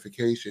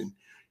recertification,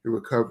 you're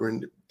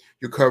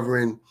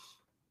covering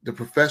the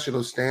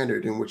professional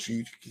standard in which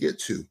you get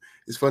to.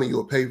 It's funny,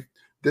 you'll pay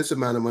this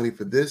amount of money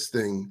for this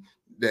thing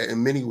that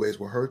in many ways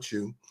will hurt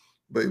you,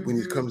 but when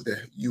it comes to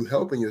you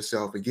helping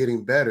yourself and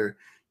getting better,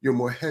 you're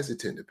more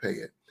hesitant to pay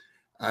it.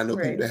 I know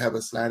people that have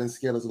a sliding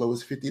scale as low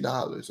as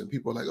 $50, and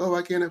people are like, oh,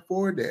 I can't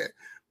afford that.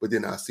 But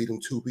then I see them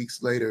 2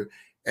 weeks later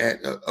at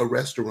a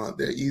restaurant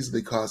that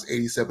easily costs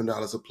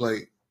 $87 a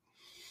plate,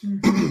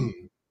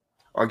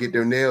 or get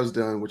their nails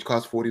done, which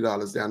costs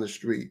 $40 down the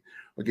street,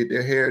 or get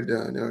their hair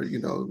done, or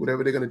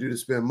whatever they're going to do to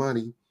spend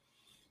money.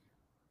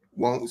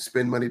 Won't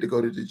spend money to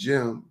go to the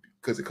gym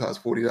because it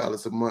costs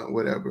 $40 a month,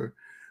 whatever.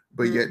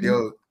 but yet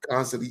they'll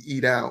constantly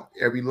eat out.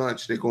 Every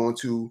lunch they're going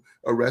to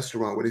a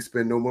restaurant where they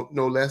spend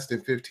no less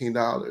than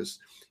 $15.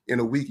 In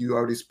a week, you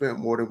already spent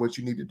more than what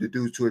you needed to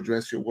do to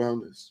address your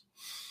wellness.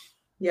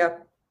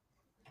 Yep.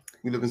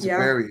 We live in some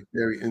very,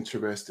 very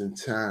interesting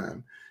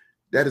time.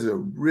 That is a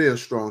real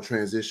strong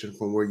transition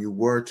from where you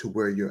were to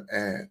where you're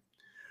at.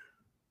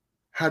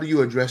 How do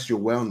you address your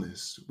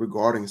wellness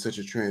regarding such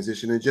a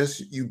transition and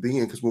just you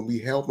being, because when we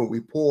help and we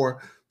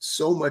pour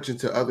so much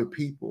into other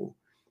people,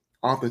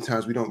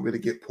 oftentimes we don't really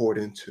get poured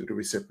into to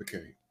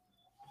reciprocate.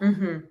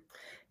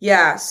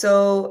 Yeah.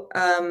 So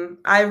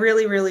I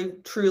really, really,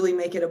 truly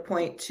make it a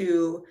point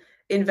to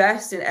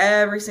invest in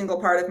every single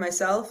part of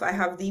myself. I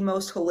have the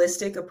most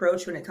holistic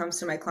approach when it comes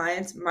to my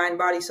clients, mind,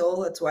 body,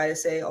 soul. That's why I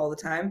say all the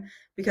time,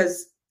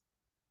 because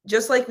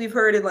just like we've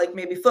heard in like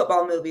maybe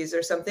football movies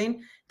or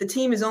something, the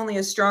team is only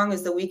as strong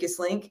as the weakest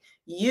link.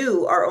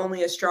 You are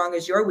only as strong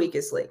as your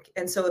weakest link.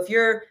 And so if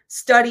you're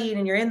studying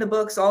and you're in the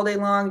books all day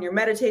long and you're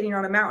meditating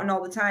on a mountain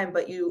all the time,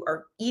 but you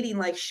are eating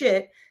like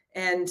shit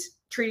and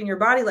treating your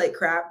body like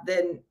crap,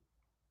 then,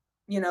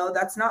 you know,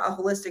 that's not a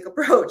holistic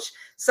approach.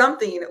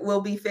 Something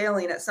will be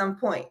failing at some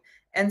point.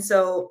 And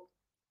so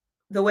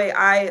the way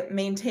I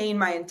maintain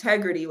my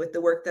integrity with the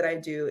work that I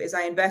do is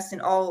I invest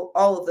in all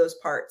of those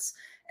parts.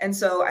 And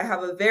so I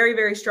have a very,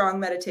 very strong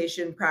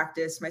meditation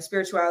practice. My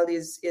spirituality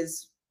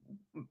is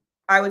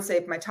I would say,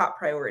 my top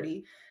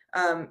priority,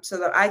 so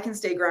that I can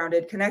stay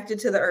grounded, connected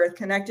to the earth,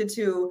 connected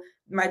to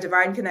my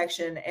divine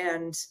connection,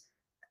 and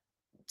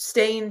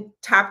staying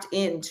tapped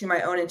into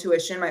my own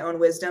intuition, my own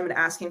wisdom, and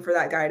asking for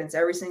that guidance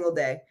every single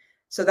day.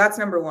 So that's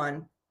number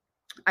one.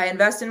 I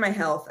invest in my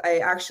health. I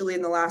actually,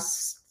 in the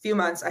last few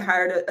months, I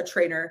hired a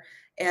trainer,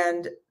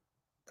 and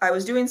I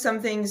was doing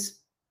some things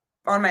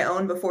on my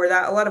own before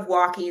that, a lot of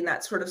walking,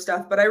 that sort of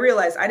stuff. But I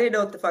realized I didn't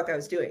know what the fuck I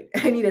was doing.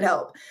 I needed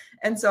help.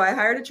 And so I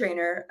hired a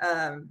trainer.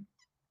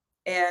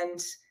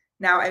 And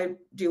now I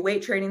do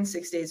weight training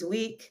 6 days a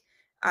week.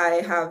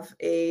 I have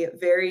a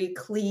very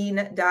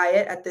clean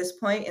diet at this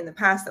point. In the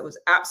past, that was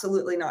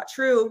absolutely not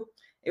true.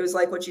 It was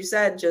like what you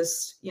said,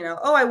 just, you know,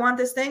 oh, I want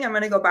this thing, I'm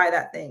going to go buy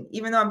that thing,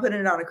 even though I'm putting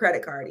it on a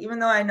credit card, even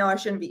though I know I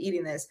shouldn't be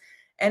eating this.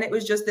 And it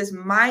was just this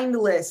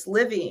mindless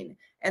living.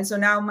 And so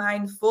now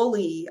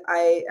mindfully,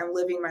 I am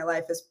living my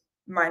life as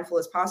mindful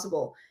as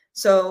possible.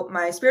 So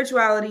my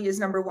spirituality is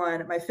number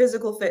one. My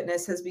physical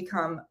fitness has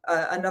become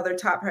another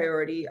top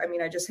priority. I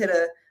mean, I just hit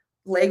a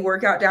leg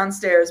workout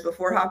downstairs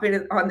before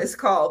hopping on this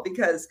call,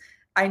 because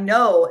I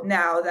know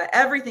now that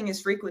everything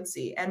is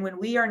frequency. And when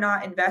we are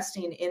not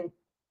investing in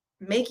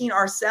making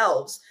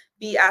ourselves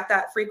be at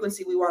that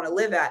frequency we want to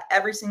live at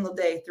every single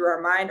day through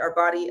our mind, our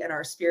body, and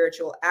our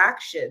spiritual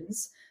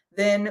actions,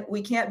 then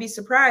we can't be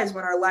surprised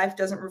when our life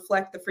doesn't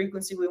reflect the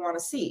frequency we want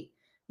to see,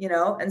 you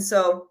know? And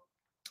so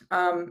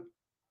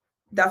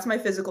that's my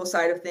physical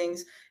side of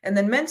things. And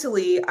then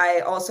mentally, I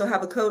also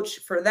have a coach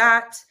for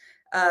that.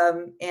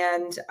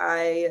 And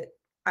I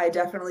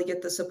definitely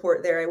get the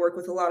support there. I work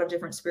with a lot of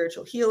different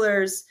spiritual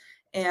healers,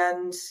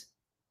 and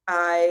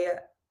a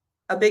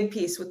big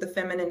piece with the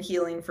feminine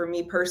healing for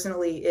me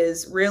personally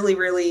is really,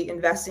 really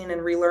investing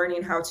and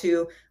relearning how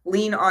to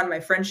lean on my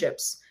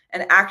friendships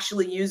and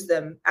actually use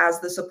them as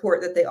the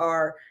support that they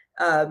are,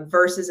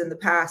 versus in the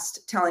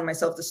past telling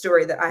myself the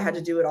story that I had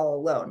to do it all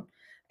alone.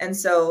 And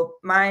so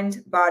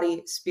mind,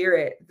 body,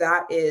 spirit,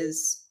 that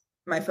is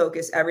my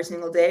focus every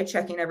single day,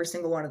 checking every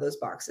single one of those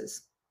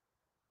boxes.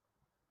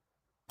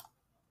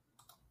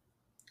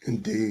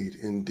 Indeed,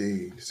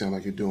 indeed. Sound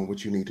like you're doing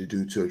what you need to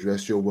do to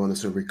address your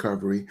wellness and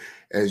recovery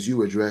as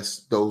you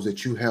address those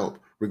that you help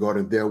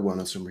regarding their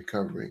wellness and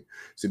recovery.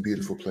 It's a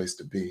beautiful place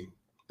to be.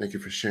 Thank you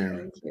for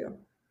sharing. Thank you.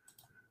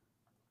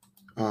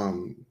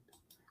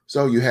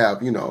 So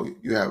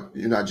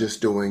you're not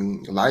just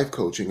doing life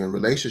coaching and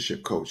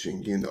relationship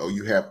coaching,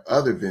 you have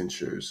other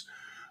ventures.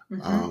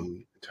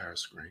 Entire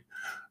screen.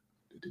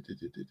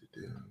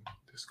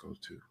 This goes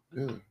to,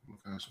 oh my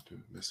gosh,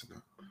 I'm messing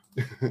up.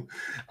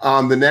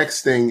 The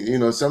next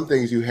thing, some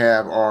things you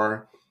have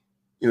are,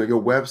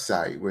 your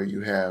website where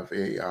you have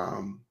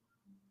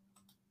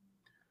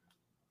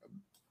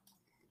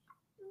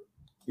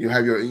you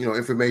have your,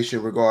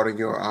 information regarding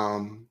your,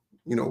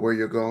 where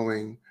you're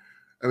going.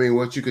 I mean,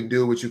 what you can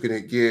do, what you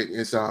can get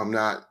is it's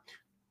not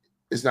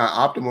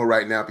optimal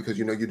right now because,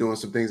 you're doing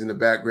some things in the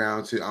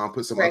background to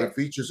put some other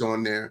features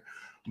on there.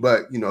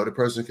 But, the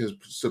person can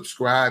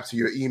subscribe to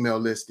your email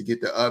list to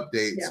get the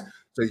updates. Yeah.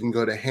 So you can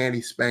go to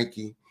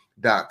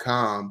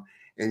handyspanky.com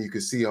and you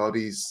can see all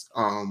these,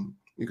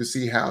 you can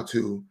see how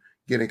to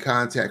get in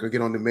contact or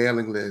get on the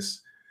mailing list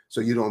so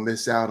you don't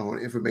miss out on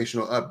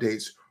informational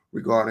updates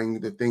regarding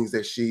the things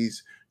that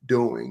she's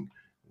doing.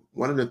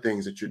 One of the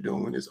things you're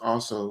doing is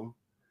also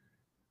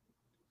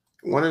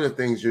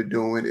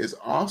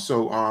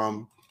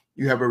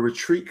you have a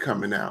retreat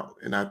coming out,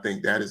 and I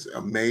think that is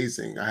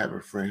amazing. I have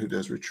a friend who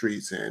does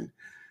retreats, and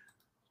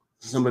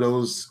some of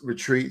those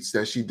retreats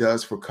that she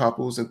does for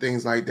couples and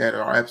things like that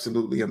are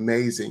absolutely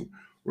amazing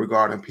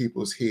regarding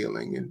people's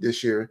healing. And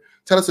this year,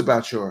 tell us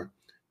about your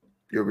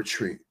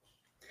retreat.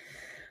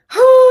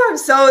 Oh, I'm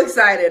so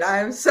excited.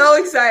 I'm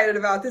so excited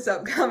about this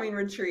upcoming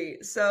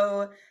retreat.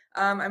 So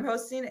I'm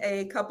hosting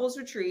a couples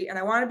retreat, and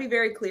I want to be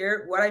very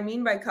clear. What I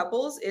mean by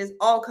couples is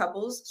all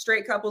couples,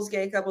 straight couples,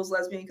 gay couples,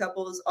 lesbian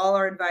couples, all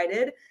are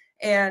invited.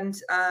 And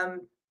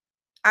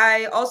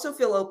I also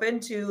feel open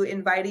to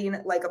inviting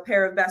like a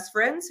pair of best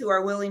friends who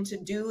are willing to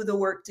do the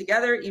work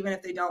together, even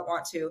if they don't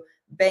want to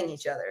bang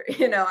each other.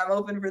 I'm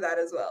open for that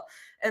as well.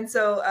 And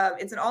so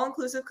it's an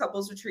all-inclusive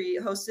couples retreat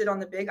hosted on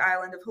the Big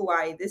Island of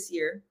Hawaii this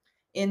year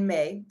in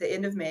May, the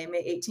end of May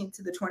 18th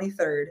to the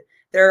 23rd.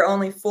 There are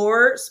only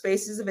 4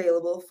 spaces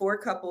available, 4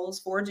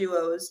 couples, 4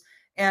 duos.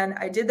 And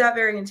I did that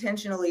very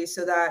intentionally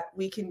so that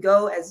we can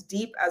go as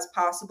deep as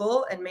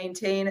possible and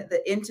maintain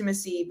the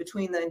intimacy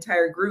between the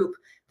entire group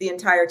the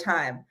entire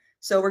time.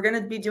 So we're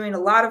going to be doing a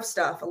lot of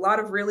stuff, a lot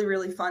of really,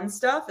 really fun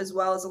stuff, as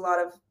well as a lot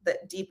of the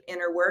deep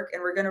inner work.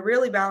 And we're going to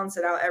really balance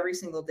it out every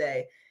single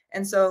day.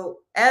 And so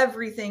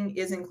everything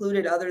is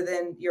included other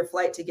than your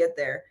flight to get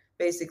there,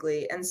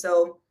 basically. And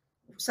so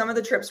some of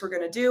the trips we're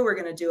going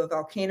to do a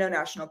Volcano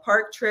National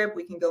Park trip.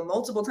 We can go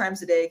multiple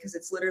times a day because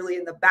it's literally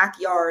in the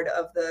backyard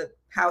of the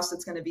house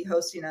that's going to be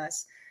hosting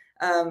us.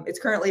 It's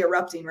currently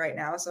erupting right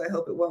now, so I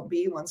hope it won't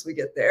be once we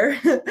get there.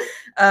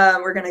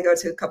 We're going to go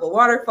to a couple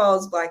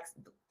waterfalls,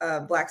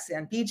 black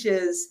sand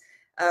beaches.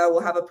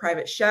 We'll have a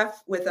private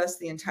chef with us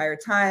the entire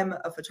time,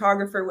 a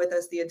photographer with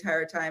us the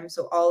entire time,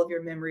 so all of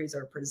your memories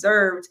are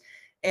preserved.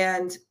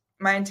 And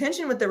my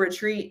intention with the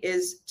retreat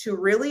is to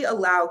really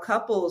allow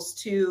couples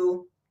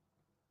to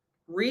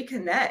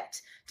reconnect,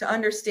 to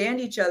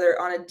understand each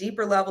other on a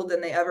deeper level than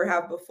they ever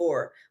have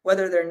before,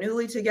 whether they're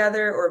newly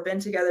together or been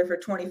together for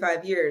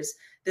 25 years.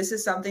 This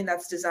is something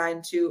that's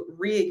designed to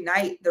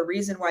reignite the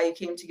reason why you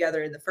came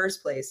together in the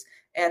first place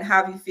and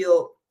have you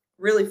feel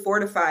really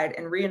fortified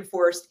and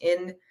reinforced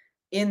in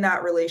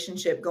that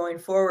relationship going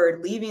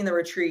forward, leaving the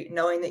retreat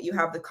knowing that you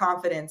have the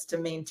confidence to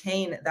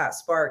maintain that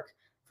spark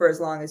for as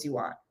long as you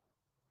want.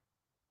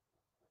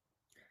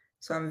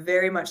 So I'm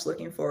very much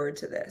looking forward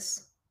to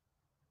this.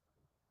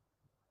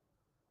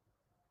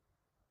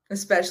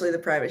 Especially the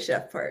private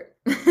chef part.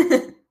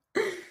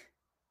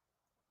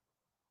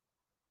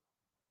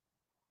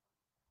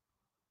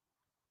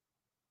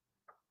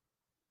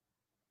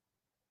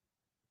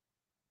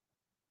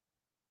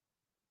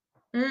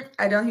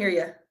 I don't hear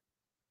you.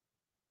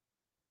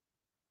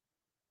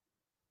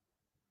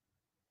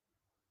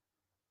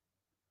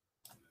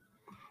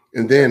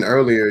 And then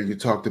earlier you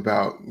talked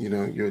about,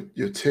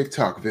 your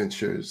TikTok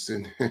ventures,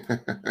 and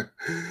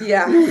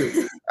yeah,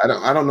 I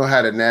don't know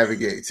how to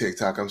navigate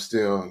TikTok. I'm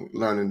still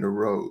learning the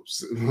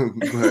ropes,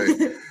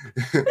 but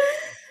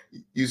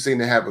you seem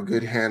to have a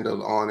good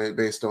handle on it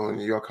based on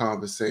your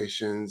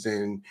conversations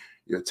and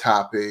your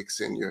topics,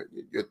 and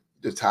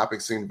your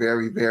topics seem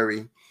very,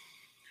 very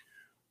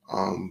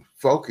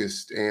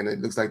focused, and it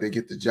looks like they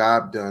get the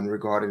job done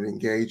regarding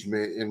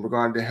engagement and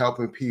regarding to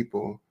helping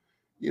people,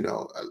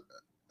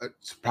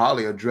 to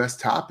probably address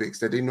topics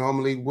that they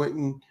normally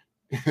wouldn't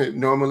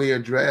normally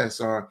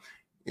address. Or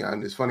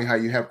and it's funny how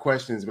you have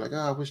questions like,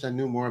 I wish I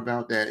knew more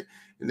about that,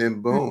 and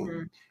then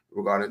boom,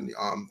 regarding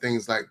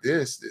things like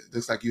this, it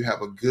looks like you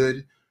have a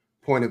good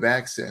point of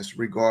access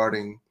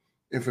regarding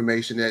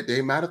information that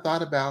they might have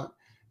thought about,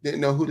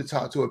 didn't know who to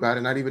talk to about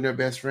it, not even their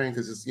best friend,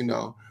 because it's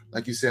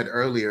like you said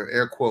earlier,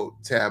 air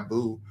quote,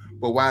 taboo.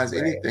 But why is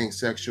anything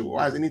sexual?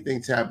 Why is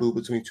anything taboo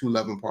between 2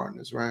 loving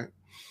partners, right?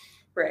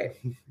 Right.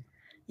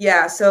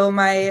 Yeah, so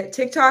my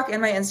TikTok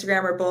and my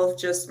Instagram are both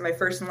just my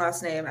first and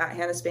last name,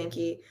 @Hannah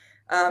Spanky.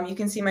 You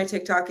can see my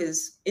TikTok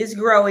is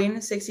growing,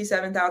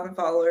 67,000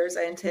 followers.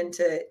 I intend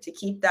to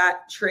keep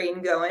that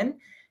train going.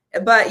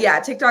 But yeah,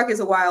 TikTok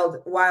is a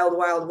wild, wild,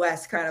 wild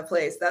west kind of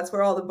place. That's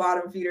where all the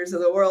bottom feeders of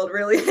the world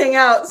really hang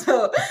out.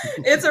 So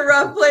it's a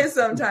rough place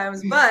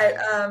sometimes. But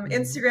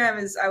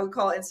Instagram I would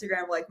call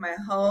Instagram like my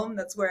home.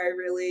 That's where I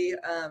really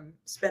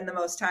spend the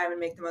most time and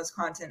make the most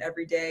content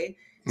every day.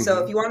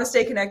 So if you want to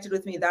stay connected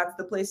with me, that's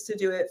the place to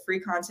do it. Free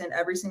content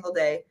every single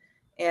day.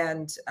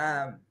 And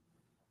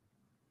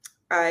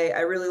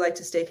I really like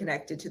to stay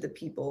connected to the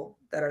people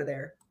that are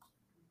there.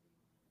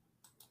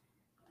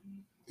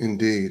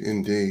 Indeed.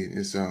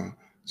 It's a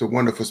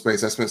wonderful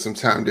space. I spent some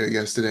time there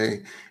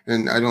yesterday,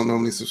 and I don't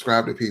normally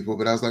subscribe to people,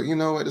 but I was like, you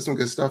know what? There's some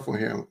good stuff on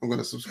here. I'm going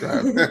to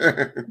subscribe.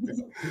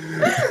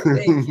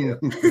 Thank you.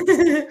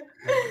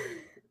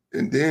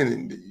 And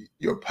then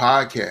your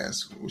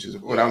podcast, which is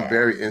what I'm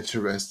very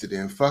interested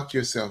in. Fuck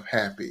Yourself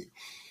Happy.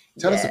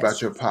 Tell us about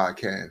your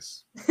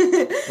podcast.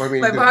 Well, I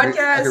mean, my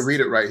podcast. I can read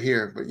it right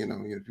here, but if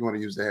you want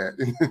to use that.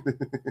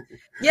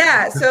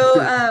 Yeah. So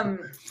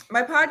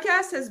my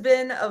podcast has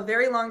been a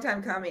very long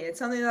time coming. It's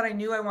something that I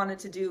knew I wanted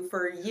to do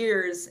for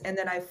years. And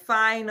then I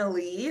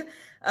finally,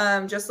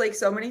 just like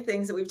so many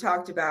things that we've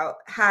talked about,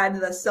 had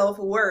the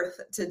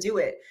self-worth to do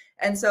it.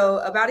 And so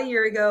about a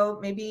year ago,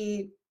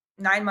 maybe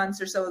 9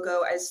 months or so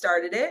ago, I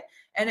started it.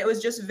 And it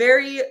was just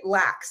very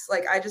lax.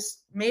 Like I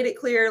just made it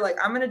clear, like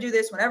I'm going to do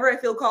this whenever I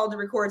feel called to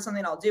record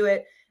something, I'll do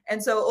it.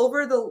 And so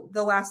over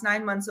the last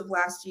 9 months of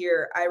last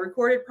year, I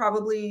recorded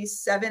probably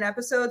 7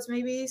 episodes,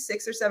 maybe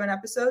 6 or 7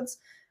 episodes.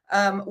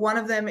 One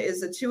of them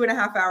is a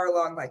 2.5 hour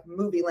long, like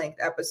movie length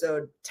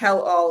episode,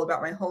 tell all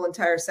about my whole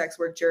entire sex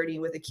work journey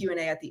with a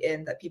Q&A at the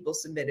end that people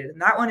submitted.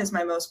 And that one is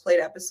my most played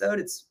episode.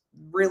 It's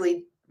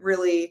really,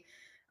 really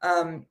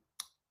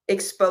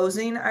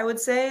exposing, I would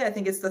say. I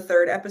think it's the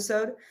 3rd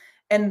episode.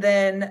 And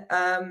then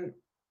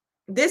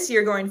this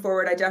year going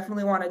forward, I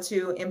definitely wanted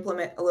to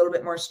implement a little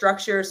bit more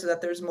structure so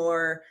that there's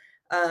more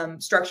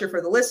structure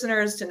for the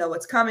listeners to know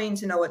what's coming,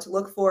 to know what to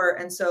look for.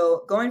 And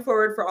so going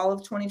forward for all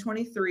of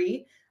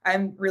 2023,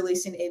 I'm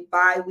releasing a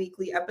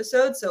bi-weekly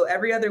episode. So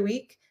every other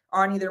week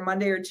on either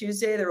Monday or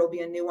Tuesday, there will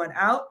be a new one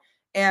out.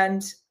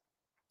 And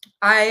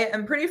I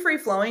am pretty free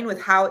flowing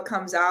with how it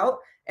comes out.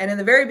 And in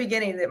the very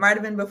beginning, it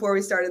might've been before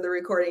we started the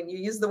recording, you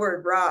used the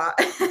word raw.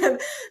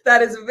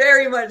 That is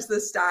very much the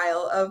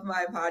style of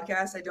my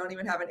podcast. I don't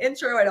even have an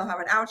intro. I don't have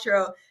an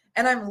outro.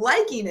 And I'm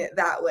liking it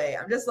that way.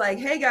 I'm just like,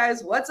 hey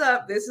guys, what's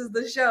up? This is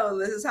the show.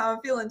 This is how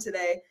I'm feeling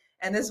today.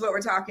 And this is what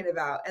we're talking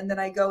about. And then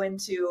I go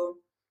into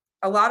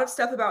a lot of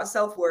stuff about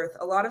self-worth,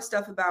 a lot of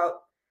stuff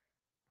about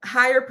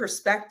higher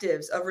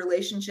perspectives of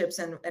relationships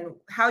and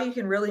how you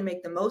can really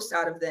make the most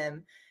out of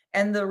them.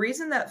 And the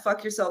reason that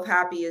Fuck Yourself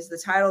Happy is the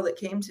title that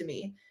came to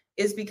me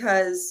is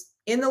because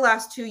in the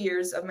last 2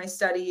 years of my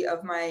study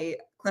of my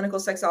clinical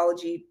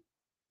sexology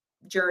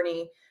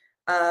journey,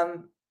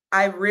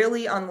 I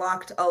really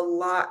unlocked a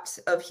lot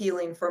of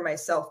healing for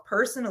myself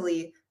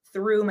personally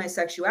through my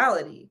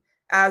sexuality.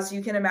 As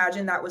you can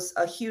imagine, that was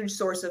a huge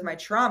source of my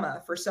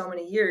trauma for so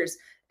many years.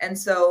 And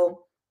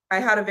so I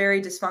had a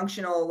very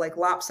dysfunctional, like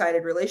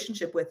lopsided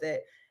relationship with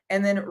it.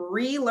 And then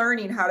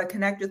relearning how to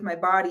connect with my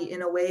body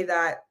in a way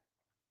that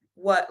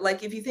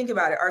like if you think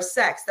about it, our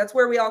sex, that's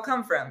where we all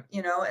come from,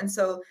 you know? And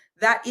so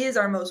that is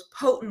our most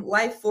potent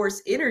life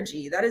force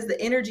energy. That is the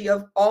energy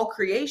of all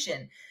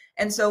creation.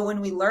 And so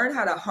when we learn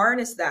how to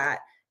harness that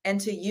and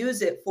to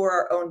use it for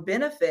our own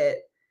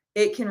benefit,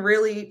 it can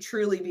really,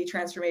 truly be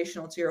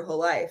transformational to your whole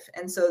life.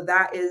 And so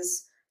that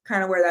is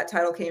kind of where that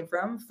title came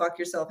from, Fuck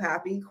Yourself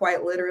Happy,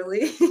 quite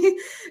literally.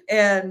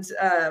 And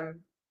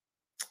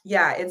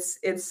yeah,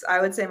 it's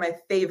I would say my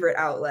favorite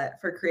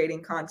outlet for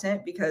creating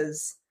content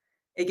because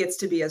it gets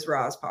to be as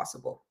raw as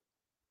possible.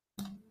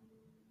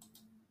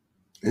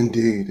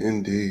 Indeed,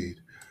 indeed.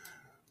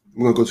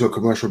 We're going to go to a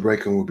commercial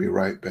break and we'll be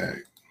right back.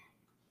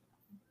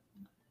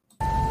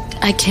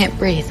 I can't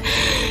breathe.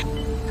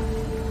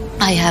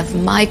 I have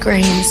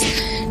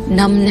migraines,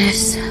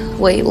 numbness,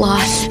 weight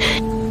loss.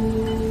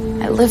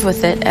 I live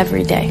with it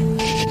every day.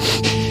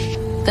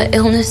 The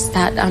illness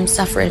that I'm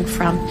suffering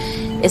from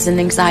is an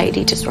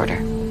anxiety disorder,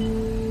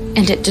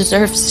 and it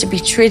deserves to be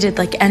treated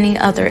like any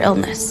other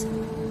illness.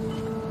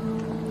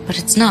 But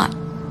it's not.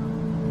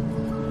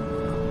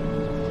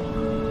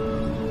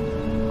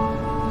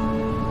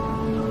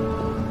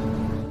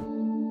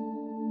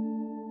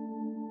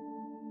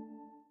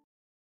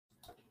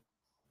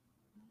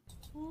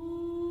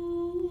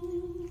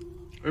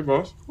 Hey,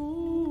 boss.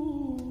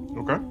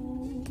 Okay?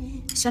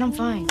 I said I'm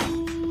fine.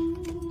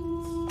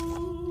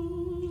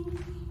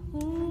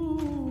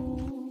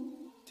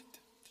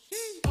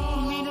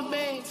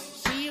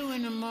 See you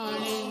in the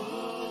morning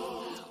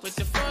with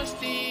the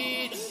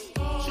frosted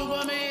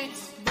Superman,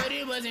 but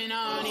it wasn't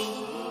on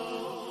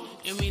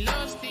it, and we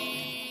lost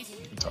it. You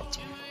can talk to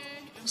me.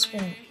 It's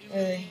been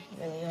really,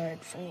 really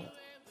hard for me.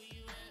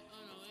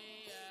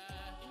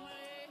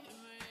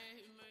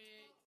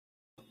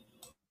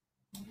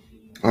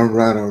 All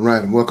right.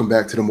 And welcome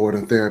back to the More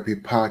Than Therapy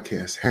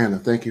podcast. Hannah,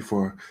 thank you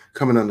for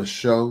coming on the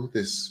show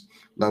this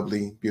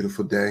lovely,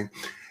 beautiful day.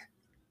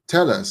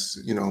 Tell us,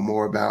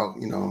 more about,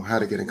 how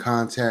to get in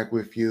contact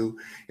with you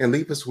and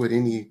leave us with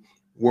any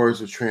words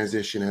of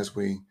transition as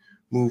we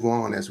move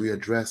on, as we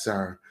address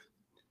our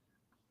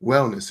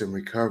wellness and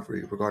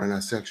recovery regarding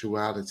our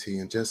sexuality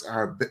and just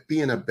our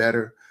being a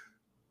better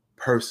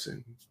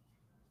person,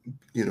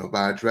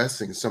 by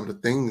addressing some of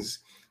the things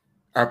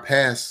our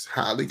past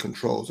highly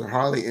controls or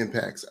highly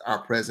impacts our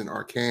present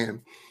or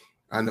can.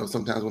 I know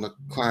sometimes when a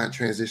client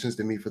transitions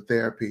to me for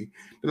therapy,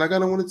 they're like, I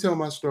don't want to tell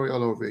my story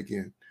all over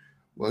again.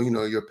 Well,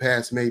 your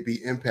past may be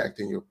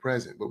impacting your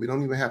present, but we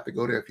don't even have to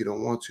go there if you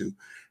don't want to.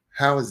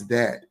 How is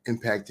that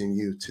impacting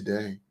you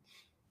today?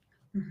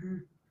 Mm-hmm.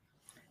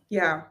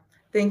 Yeah,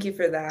 thank you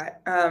for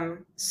that.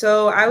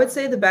 So I would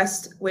say the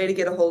best way to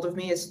get a hold of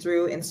me is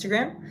through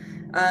Instagram.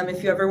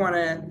 If you have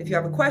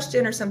a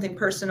question or something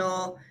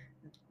personal,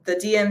 the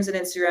DMs and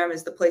Instagram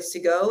is the place to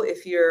go.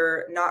 If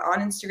you're not on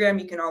Instagram,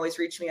 you can always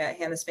reach me at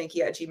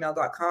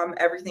hannahspanky@gmail.com.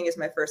 Everything is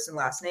my first and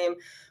last name.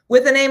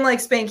 With a name like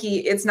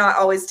Spanky, it's not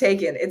always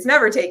taken. It's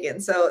never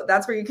taken. So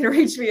that's where you can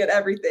reach me at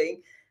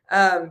everything.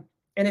 And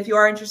if you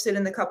are interested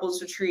in the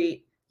couples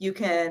retreat, you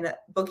can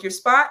book your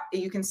spot.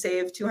 You can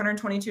save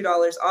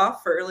 $222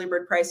 off for early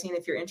bird pricing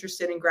if you're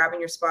interested in grabbing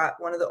your spot,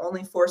 one of the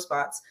only 4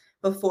 spots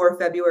before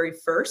February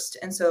 1st.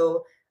 And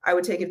so I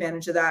would take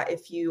advantage of that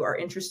if you are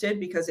interested,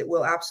 because it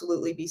will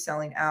absolutely be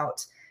selling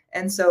out.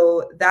 And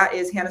so that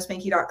is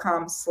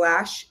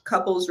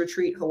hannahspanky.com/couples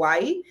retreat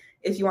Hawaii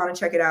if you want to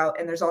check it out.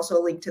 And there's also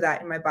a link to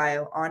that in my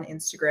bio on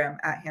Instagram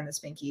at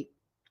hannahspanky.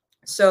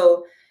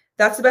 So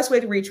that's the best way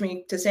to reach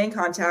me, to stay in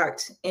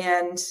contact.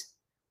 And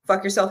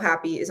Fuck Yourself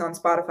Happy is on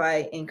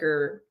Spotify,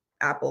 Anchor,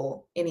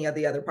 Apple, any of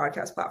the other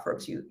podcast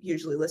platforms you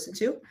usually listen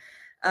to.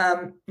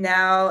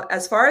 Now,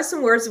 as far as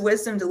some words of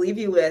wisdom to leave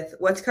you with,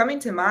 what's coming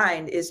to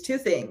mind is two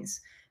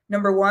things.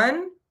 Number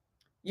one,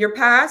 your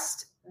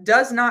past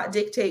does not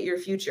dictate your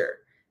future.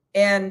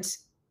 And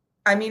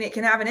I mean, it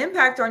can have an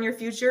impact on your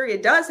future.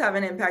 It does have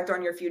an impact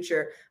on your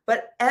future,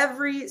 but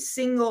every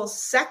single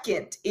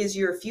second is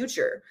your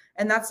future.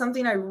 And that's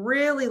something I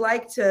really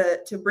like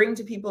to bring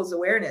to people's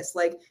awareness.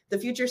 Like, the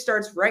future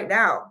starts right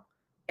now,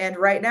 and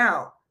right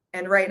now,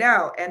 and right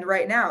now, and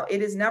right now.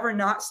 It is never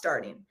not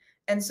starting.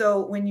 And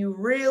so when you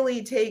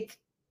really take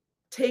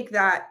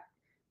that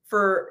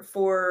for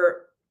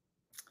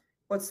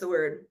what's the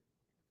word?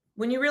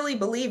 When you really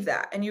believe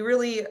that, and you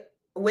really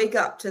wake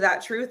up to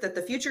that truth that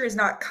the future is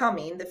not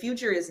coming, the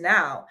future is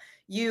now,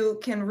 you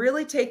can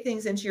really take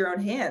things into your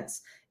own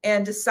hands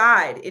and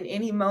decide in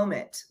any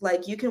moment.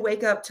 Like, you can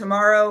wake up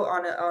tomorrow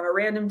on a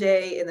random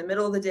day in the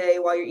middle of the day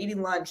while you're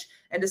eating lunch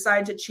and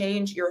decide to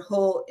change your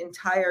whole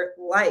entire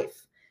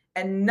life.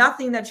 And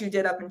nothing that you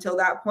did up until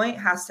that point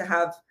has to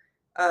have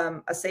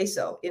a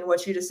say-so in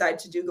what you decide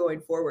to do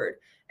going forward.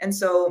 And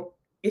so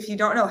if you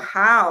don't know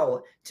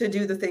how to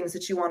do the things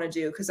that you want to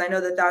do, because I know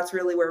that that's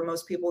really where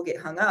most people get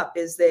hung up,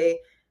 is they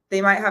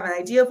might have an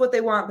idea of what they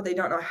want, but they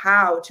don't know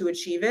how to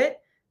achieve it.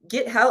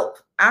 Get help.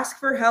 Ask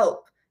for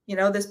help. You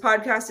know, this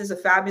podcast is a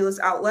fabulous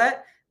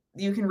outlet.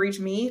 You can reach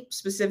me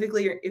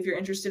specifically if you're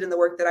interested in the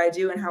work that I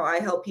do and how I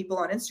help people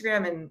on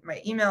Instagram and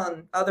my email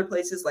and other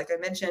places, like I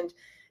mentioned.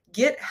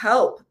 Get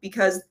help,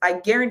 because I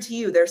guarantee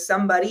you there's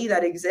somebody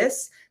that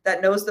exists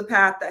that knows the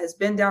path, that has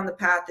been down the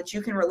path, that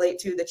you can relate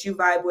to, that you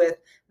vibe with,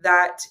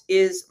 that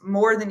is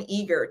more than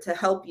eager to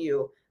help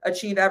you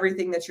achieve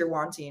everything that you're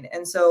wanting.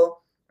 And so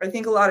I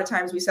think a lot of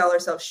times we sell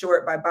ourselves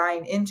short by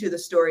buying into the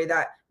story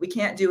that we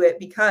can't do it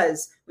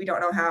because we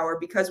don't know how, or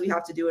because we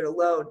have to do it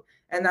alone.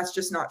 And that's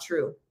just not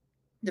true.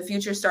 The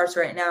future starts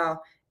right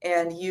now,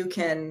 and you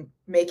can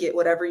make it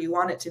whatever you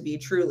want it to be.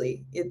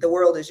 Truly, the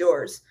world is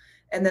yours.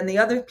 And then the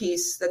other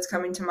piece that's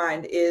coming to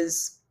mind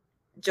is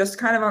just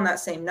kind of on that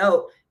same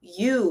note,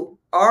 you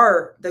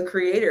are the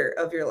creator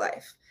of your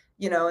life,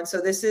 you know? And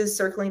so this is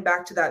circling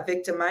back to that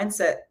victim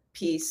mindset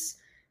piece.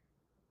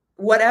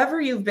 Whatever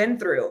you've been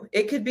through,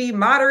 it could be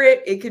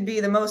moderate, it could be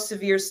the most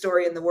severe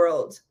story in the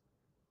world.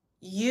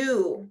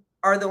 You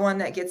are the one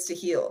that gets to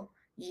heal.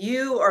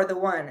 You are the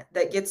one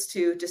that gets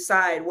to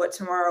decide what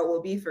tomorrow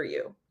will be for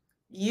you.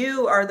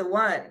 You are the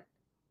one.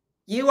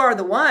 You are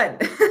the one.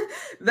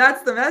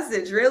 That's the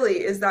message,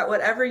 really, is that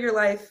whatever your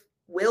life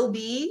will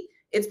be,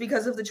 it's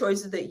because of the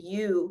choices that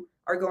you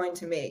are going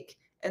to make.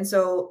 And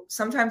so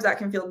sometimes that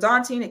can feel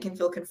daunting. It can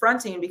feel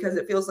confronting because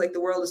it feels like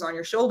the world is on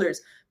your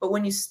shoulders. But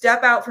when you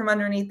step out from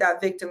underneath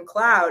that victim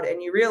cloud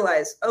and you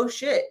realize, oh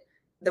shit,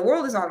 the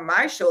world is on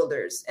my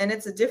shoulders, and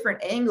it's a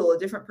different angle, a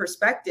different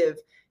perspective,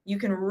 you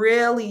can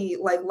really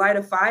like light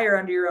a fire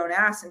under your own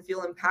ass and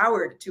feel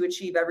empowered to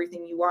achieve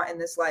everything you want in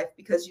this life,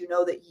 because you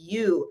know that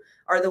you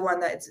are the one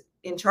that's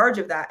in charge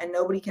of that, and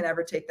nobody can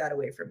ever take that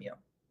away from you.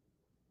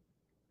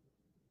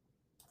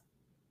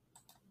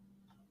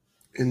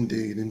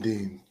 Indeed,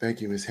 indeed. Thank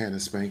you, Ms. Hannah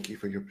Spanky,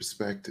 for your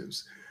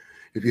perspectives.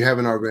 If you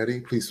haven't already,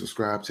 please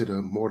subscribe to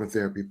the More Than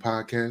Therapy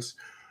podcast,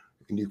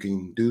 and you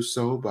can do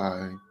so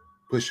by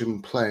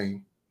pushing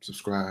play,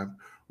 subscribe,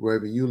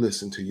 wherever you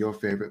listen to your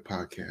favorite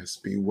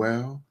podcast. Be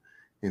well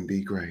and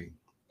be great.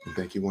 And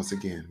thank you once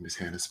again, Ms.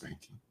 Hannah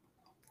Spanky.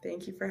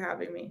 Thank you for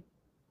having me.